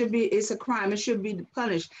sin. It's a crime. It should be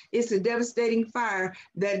punished. It's a devastating fire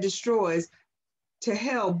that destroys to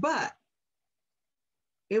hell, but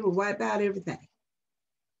it will wipe out everything.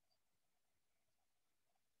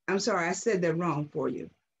 I'm sorry, I said that wrong for you.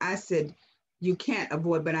 I said you can't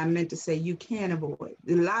avoid, but I meant to say you can avoid.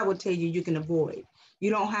 The lie will tell you you can avoid. You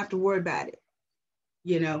don't have to worry about it.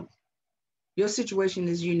 You know, your situation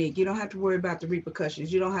is unique. You don't have to worry about the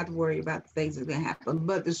repercussions. You don't have to worry about the things that can happen.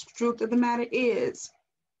 But the truth of the matter is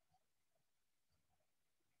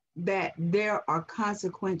that there are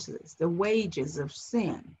consequences. The wages of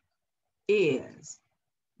sin is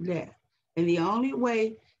death. And the only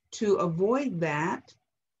way to avoid that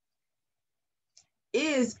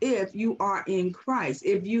is if you are in Christ.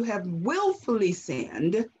 If you have willfully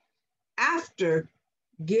sinned after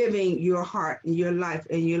giving your heart and your life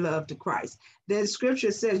and your love to Christ, then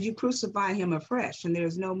scripture says you crucify him afresh and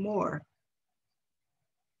there's no more.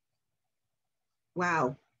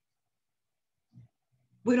 Wow.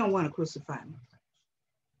 We don't want to crucify him afresh.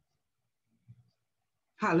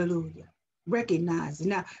 Hallelujah. Recognize it.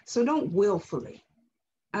 Now, so don't willfully.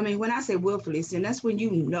 I mean, when I say willfully sin, that's when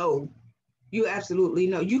you know, you absolutely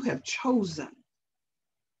know you have chosen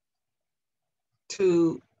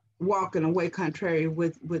to walk in a way contrary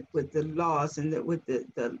with the laws and with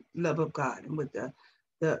the love of God and with the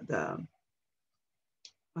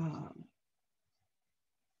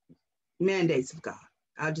mandates of God.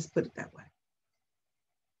 I'll just put it that way.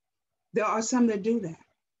 There are some that do that.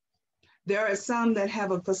 There are some that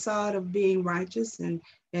have a facade of being righteous and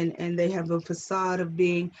they have a facade of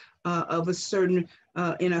being of a certain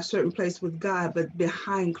in a certain place with God, but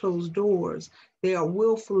behind closed doors, they are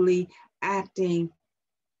willfully acting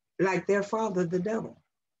like their father, the devil.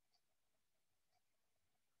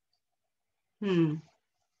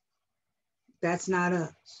 That's not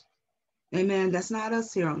us. Amen. That's not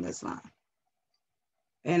us here on this line.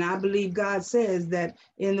 And I believe God says that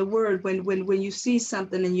in the word, when you see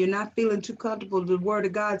something and you're not feeling too comfortable, the word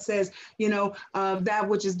of God says, you know, that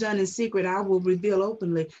which is done in secret, I will reveal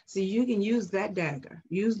openly. So you can use that dagger,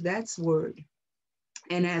 use that word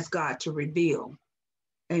and ask God to reveal.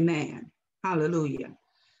 Amen. Hallelujah.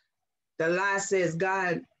 The lie says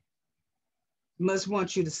God must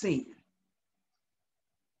want you to sin.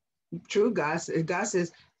 True, God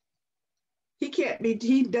says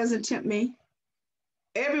he doesn't tempt me.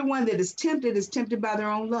 Everyone that is tempted by their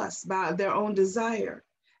own lust, by their own desire.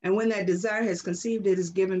 And when that desire has conceived, it is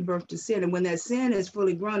given birth to sin. And when that sin is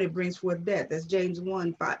fully grown, it brings forth death. That's James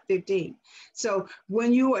 1:15. So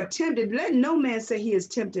when you are tempted, let no man say he is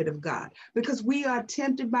tempted of God, because we are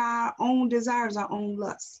tempted by our own desires, our own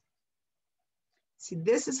lusts. See,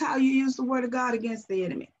 this is how you use the word of God against the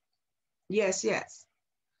enemy. Yes, yes.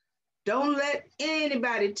 Don't let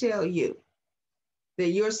anybody tell you that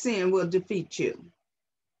your sin will defeat you.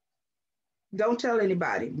 Don't tell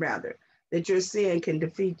anybody, rather, that your sin can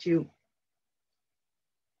defeat you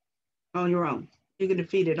on your own. You can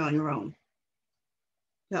defeat it on your own.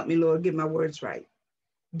 Help me, Lord, get my words right.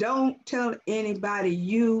 Don't tell anybody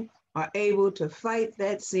you are able to fight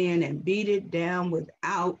that sin and beat it down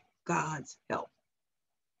without God's help.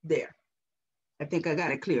 There. I think I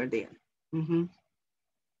got it clear then.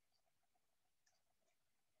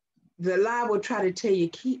 The lie will try to tell you,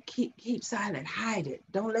 keep silent, hide it.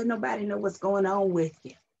 Don't let nobody know what's going on with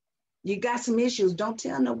you. You got some issues, don't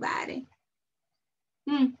tell nobody.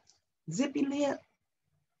 Zippy lip.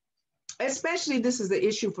 Especially this is the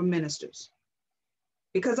issue for ministers,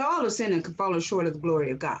 because all of sin can fall short of the glory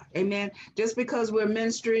of God. Amen. Just because we're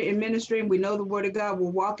ministering, we know the word of God, we're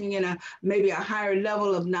walking in maybe a higher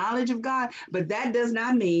level of knowledge of God, but that does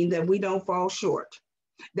not mean that we don't fall short.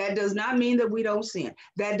 That does not mean that we don't sin.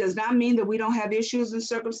 That does not mean that we don't have issues and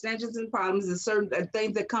circumstances and problems and certain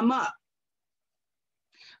things that come up.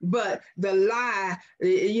 But the lie,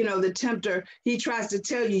 you know, the tempter, he tries to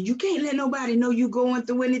tell you, you can't let nobody know you're going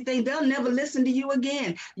through anything. They'll never listen to you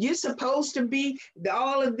again. You're supposed to be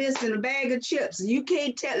all of this in a bag of chips. You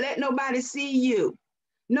can't let nobody see you.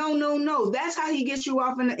 No. That's how he gets you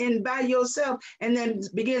off in by yourself and then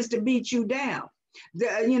begins to beat you down.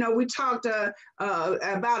 We talked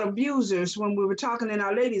about abusers when we were talking in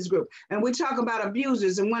our ladies group, and we talk about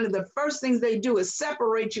abusers, and one of the first things they do is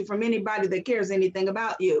separate you from anybody that cares anything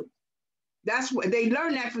about you. That's what they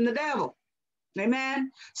learn that from the devil.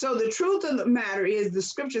 Amen. So the truth of the matter is, the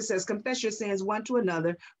scripture says, confess your sins one to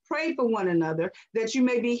another, pray for one another, that you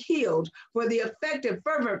may be healed. For the effective,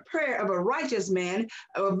 fervent prayer of a righteous man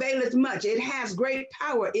availeth much. It has great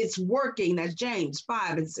power. It's working. That's James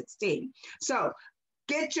 5:16. So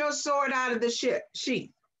get your sword out of the sheath.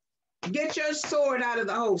 Get your sword out of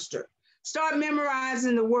the holster. Start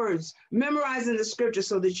memorizing the words, memorizing the scripture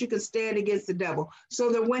so that you can stand against the devil.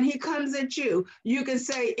 So that when he comes at you, you can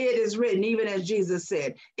say, it is written, even as Jesus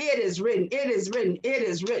said, it is written, it is written, it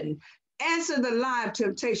is written. Answer the lie of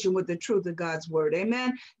temptation with the truth of God's word.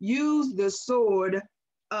 Amen. Use the sword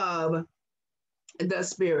of the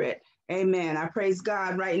Spirit. Amen. I praise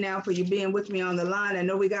God right now for you being with me on the line. I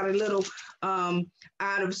know we got a little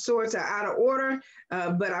out of sorts or out of order,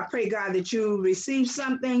 but I pray, God, that you receive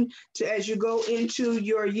something as you go into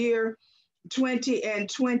your year 20 and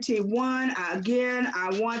 21. Again,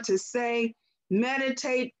 I want to say,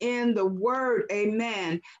 meditate in the word,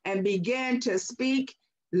 amen, and begin to speak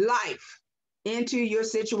life into your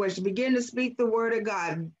situation. Begin to speak the word of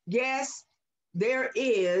God. Yes, there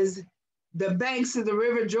is the banks of the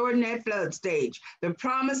river Jordan at flood stage. The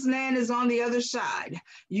promised land is on the other side.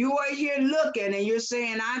 You are here looking and you're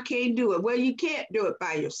saying, I can't do it. Well, you can't do it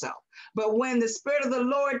by yourself. But when the Spirit of the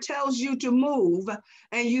Lord tells you to move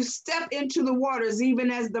and you step into the waters, even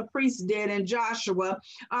as the priests did in Joshua,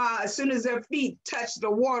 as soon as their feet touched the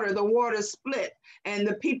water split and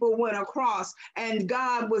the people went across, and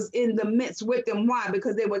God was in the midst with them. Why?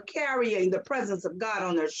 Because they were carrying the presence of God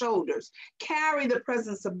on their shoulders. Carry the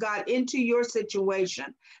presence of God into your situation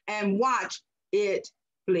and watch it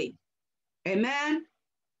flee. Amen.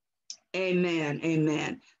 Amen.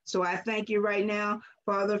 Amen. So I thank you right now,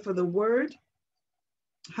 Father, for the word.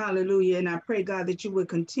 Hallelujah. And I pray, God, that you would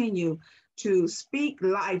continue to speak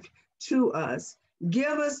life to us.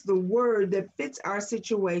 Give us the word that fits our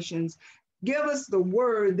situations. Give us the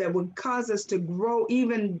word that would cause us to grow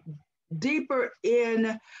even deeper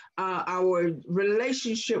in our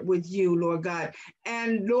relationship with you, Lord God.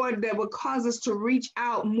 And Lord, that would cause us to reach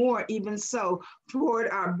out more, even so, toward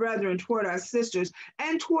our brethren, toward our sisters,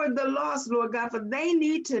 and toward the lost, Lord God, for they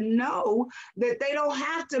need to know that they don't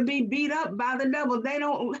have to be beat up by the devil. They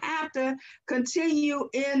don't have to continue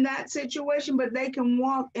in that situation, but they can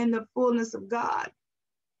walk in the fullness of God.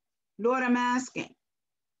 Lord, I'm asking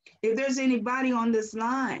if there's anybody on this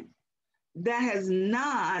line that has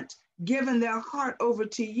not given their heart over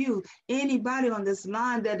to you, anybody on this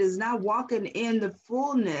line that is not walking in the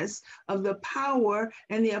fullness of the power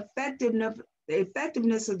and the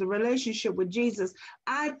effectiveness of the relationship with Jesus,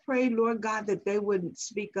 I pray, Lord God, that they would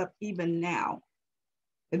speak up even now,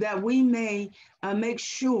 that we may make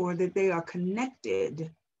sure that they are connected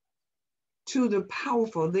to the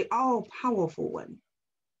powerful, the all-powerful one,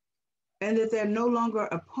 and that they're no longer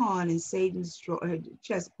a pawn in Satan's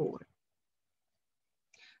chessboard.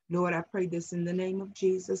 Lord, I pray this in the name of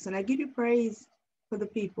Jesus, and I give you praise for the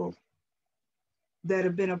people that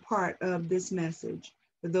have been a part of this message,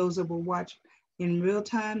 for those that will watch in real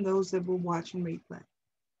time, those that will watch in replay.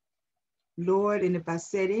 Lord, and if I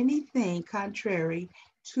said anything contrary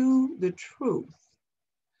to the truth,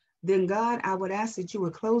 then God, I would ask that you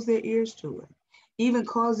would close their ears to it, even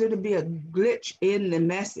cause there to be a glitch in the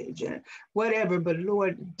message and whatever, but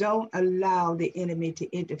Lord, don't allow the enemy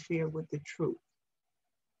to interfere with the truth.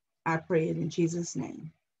 I pray it in Jesus'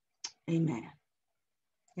 name. Amen.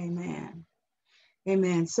 Amen.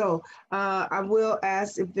 Amen. So I will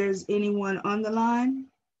ask if there's anyone on the line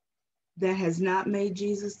that has not made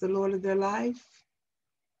Jesus the Lord of their life.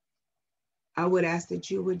 I would ask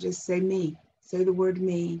that you would just say me, say the word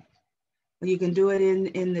me. You can do it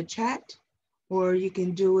in the chat, or you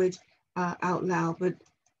can do it out loud, but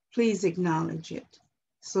please acknowledge it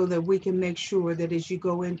so that we can make sure that as you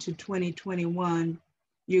go into 2021,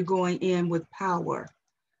 you're going in with power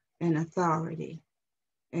and authority.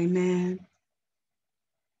 Amen.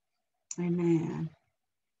 Amen.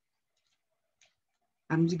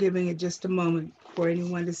 I'm giving it just a moment for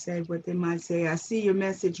anyone to say what they might say. I see your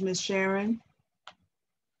message, Miss Sharon.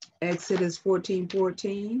 Exodus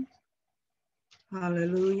 14:14.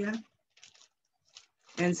 Hallelujah.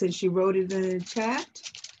 And since she wrote it in the chat,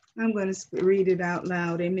 I'm going to read it out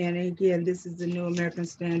loud. Amen. And again, this is the New American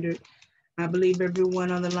Standard. I believe everyone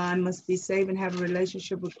on the line must be saved and have a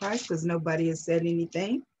relationship with Christ, because nobody has said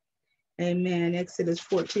anything. Amen. Exodus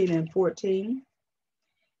 14:14.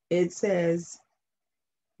 It says,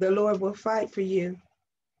 the Lord will fight for you.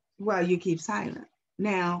 while you keep silent.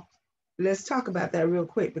 Now, let's talk about that real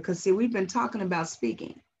quick, because see, we've been talking about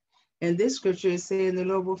speaking. And this scripture is saying the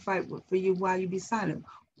Lord will fight for you while you be silent.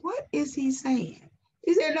 What is he saying?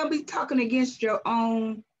 He said, don't be talking against your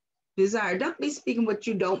own desire. Don't be speaking what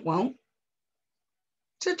you don't want.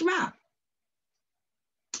 Shut your mouth.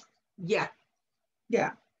 Yeah.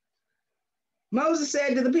 Moses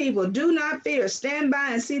said to the people, do not fear. Stand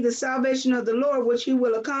by and see the salvation of the Lord, which he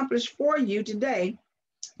will accomplish for you today.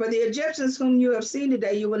 For the Egyptians whom you have seen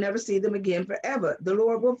today, you will never see them again forever. The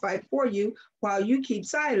Lord will fight for you while you keep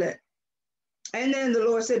silent. And then the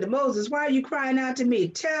Lord said to Moses, why are you crying out to me?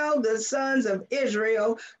 Tell the sons of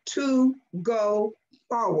Israel to go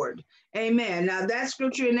forward. Amen. Now that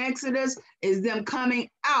scripture in Exodus is them coming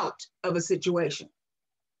out of a situation.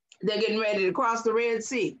 They're getting ready to cross the Red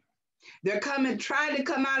Sea. They're trying to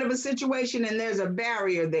come out of a situation, and there's a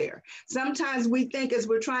barrier there. Sometimes we think as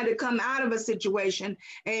we're trying to come out of a situation,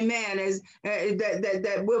 amen,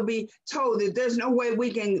 that we'll be told that there's no way we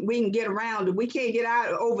can get around it. We can't get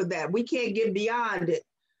out over that. We can't get beyond it.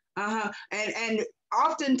 And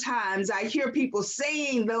oftentimes I hear people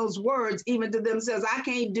saying those words even to themselves. I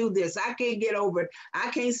can't do this. I can't get over it. I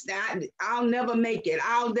can't stand. I'll never make it.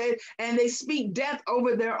 And they speak death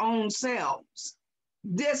over their own selves.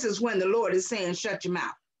 This is when the Lord is saying, shut your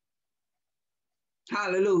mouth.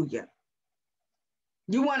 Hallelujah.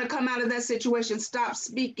 You want to come out of that situation, stop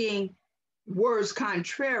speaking words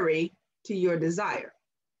contrary to your desire.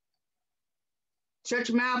 Shut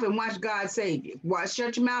your mouth and watch God save you.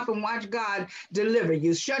 Shut your mouth and watch God deliver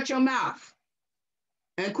you. Shut your mouth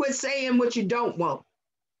and quit saying what you don't want.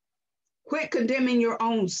 Quit condemning your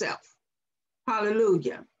own self.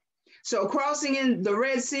 Hallelujah. So crossing in the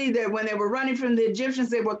Red Sea, that when they were running from the Egyptians,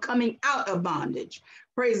 they were coming out of bondage.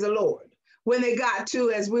 Praise the Lord. When they got to,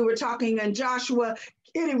 as we were talking in Joshua,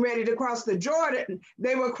 getting ready to cross the Jordan,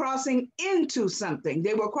 they were crossing into something.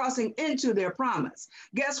 They were crossing into their promise.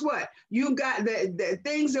 Guess what? You got the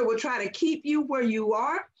things that will try to keep you where you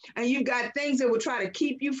are, and you've got things that will try to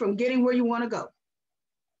keep you from getting where you want to go.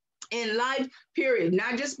 In life, period,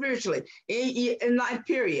 not just spiritually, in life,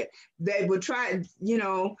 period. They would try,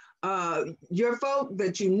 your folk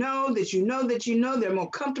that you know, they're more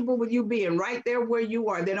comfortable with you being right there where you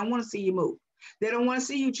are. They don't want to see you move. They don't want to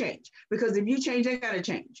see you change, because if you change, they got to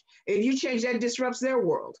change. If you change, that disrupts their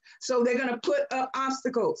world. So they're going to put up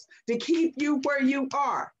obstacles to keep you where you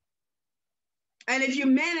are. And if you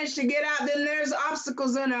manage to get out, then there's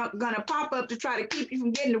obstacles that are going to pop up to try to keep you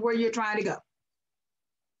from getting to where you're trying to go.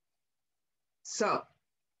 So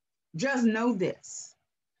just know this,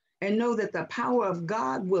 and know that the power of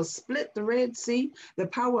God will split the Red Sea. The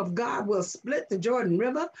power of God will split the Jordan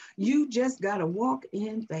River. You just got to walk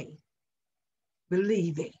in faith,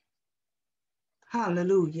 believing,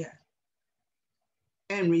 hallelujah,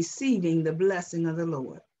 and receiving the blessing of the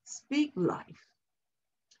Lord. Speak life,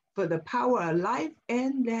 for the power of life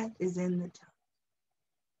and death is in the tongue.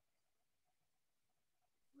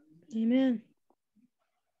 Amen.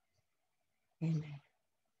 Amen.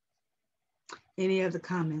 Any other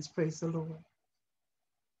comments? Praise the Lord.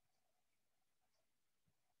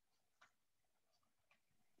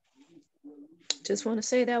 Just want to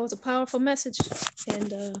say that was a powerful message,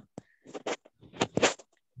 and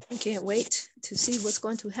I can't wait to see what's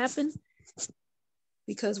going to happen,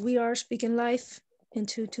 because we are speaking life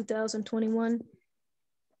into 2021,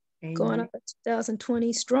 Amen. Going up at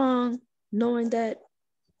 2020 strong, knowing that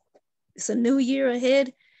it's a new year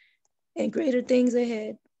ahead and greater things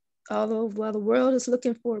ahead. Although while the world is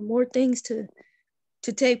looking for more things to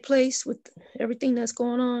take place with everything that's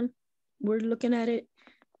going on, we're looking at it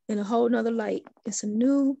in a whole nother light. It's a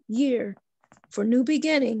new year for new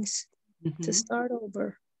beginnings, to start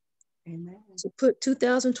over. Amen. To put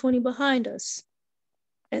 2020 behind us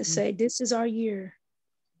and say, this is our year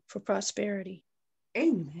for prosperity.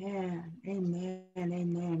 Amen. Amen.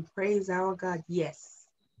 Amen. Praise our God. Yes.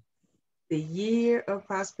 The year of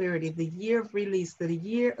prosperity, the year of release, the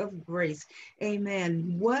year of grace.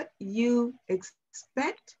 Amen. What you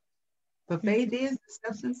expect, for faith is the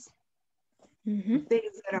substance of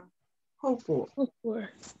things that are hoped for.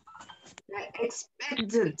 That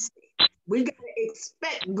expectancy. We got to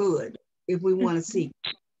expect good if we want to see.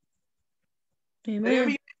 Amen. Whatever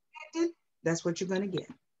you expected, that's what you're going to get.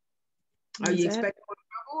 Are you expecting more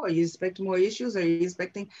trouble? Are you expecting more issues? Are you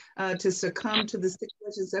expecting to succumb to the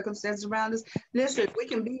situation, circumstances around us? Listen, we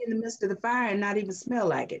can be in the midst of the fire and not even smell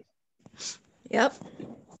like it. Yep.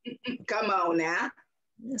 Come on now.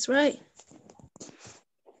 That's right.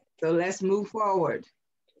 So let's move forward.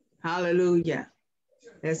 Hallelujah.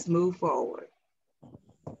 Let's move forward.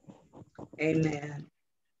 Amen.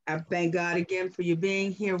 I thank God again for you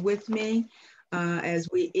being here with me as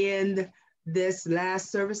we end this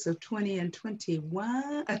last service of 2020.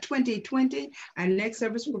 Our next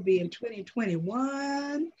service will be in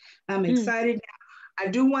 2021. I'm excited. I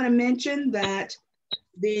do want to mention that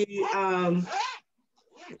the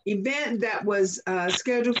event that was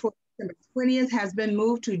scheduled for December 20th has been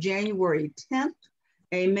moved to January 10th.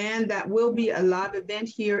 Amen. That will be a live event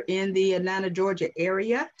here in the Atlanta, Georgia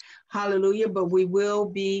area. Hallelujah. But we will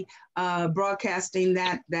be broadcasting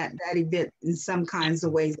that event in some kinds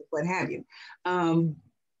of ways, what have you.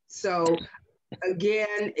 So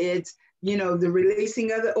again, it's, you know, the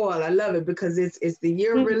releasing of the oil. I love it because it's the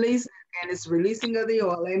year of release and it's releasing of the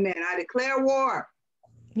oil. Amen. I declare war.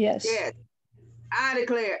 Yes. Yes. I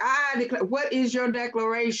declare. What is your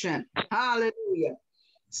declaration? Hallelujah.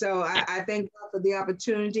 So I thank God for the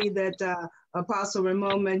opportunity that Apostle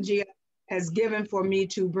Ramon Mangia has given for me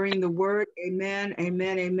to bring the word. Amen,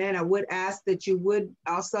 amen, amen. I would ask that you would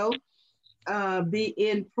also be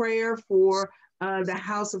in prayer for the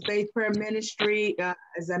House of Faith Prayer Ministry.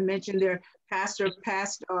 As I mentioned, their pastor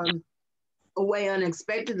passed away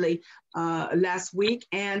unexpectedly last week,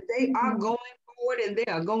 and they are going forward, and they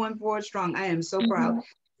are going forward strong. I am so proud.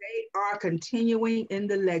 They are continuing in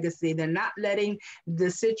the legacy. They're not letting the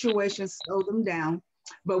situation slow them down,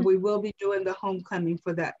 but we will be doing the homecoming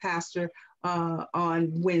for that pastor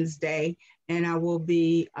on Wednesday, and I will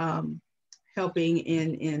be helping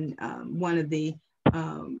in one of the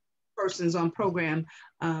persons on program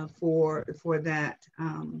for that,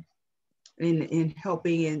 in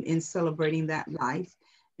helping in celebrating that life.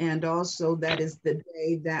 And also that is the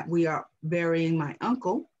day that we are burying my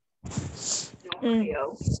uncle in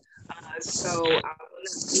Ohio. So I will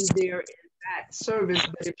not be there in that service,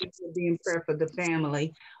 but if you will be in prayer for the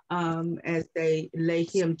family as they lay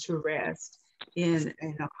him to rest in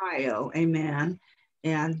Ohio, amen.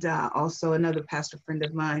 And also another pastor friend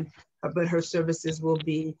of mine, but her services will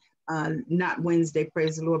be not Wednesday,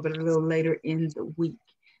 praise the Lord, but a little later in the week.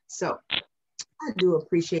 So I do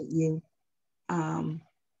appreciate you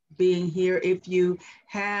being here. If you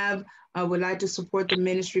would like to support the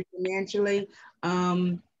ministry financially,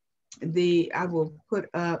 I will put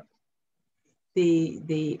up the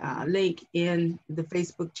link in the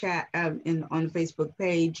Facebook chat on the Facebook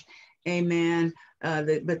page. Amen.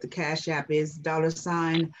 But the Cash App is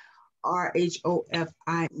 $RHOFINC,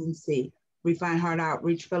 Refined Heart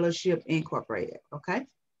Outreach Fellowship Incorporated. Okay,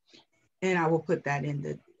 and I will put that on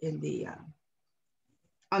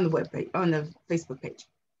the webpage, on the Facebook page.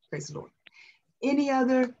 Praise the Lord. Any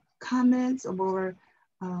other comments or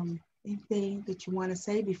anything that you want to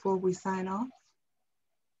say before we sign off?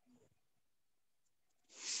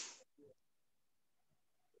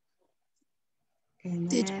 Amen.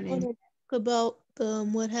 Did you want to talk about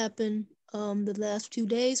what happened the last 2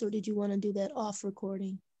 days, or did you want to do that off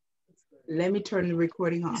recording? Let me turn the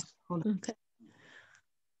recording off. Hold on. Okay.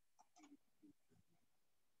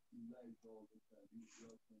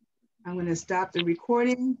 I'm going to stop the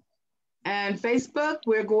recording. And Facebook,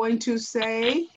 we're going to say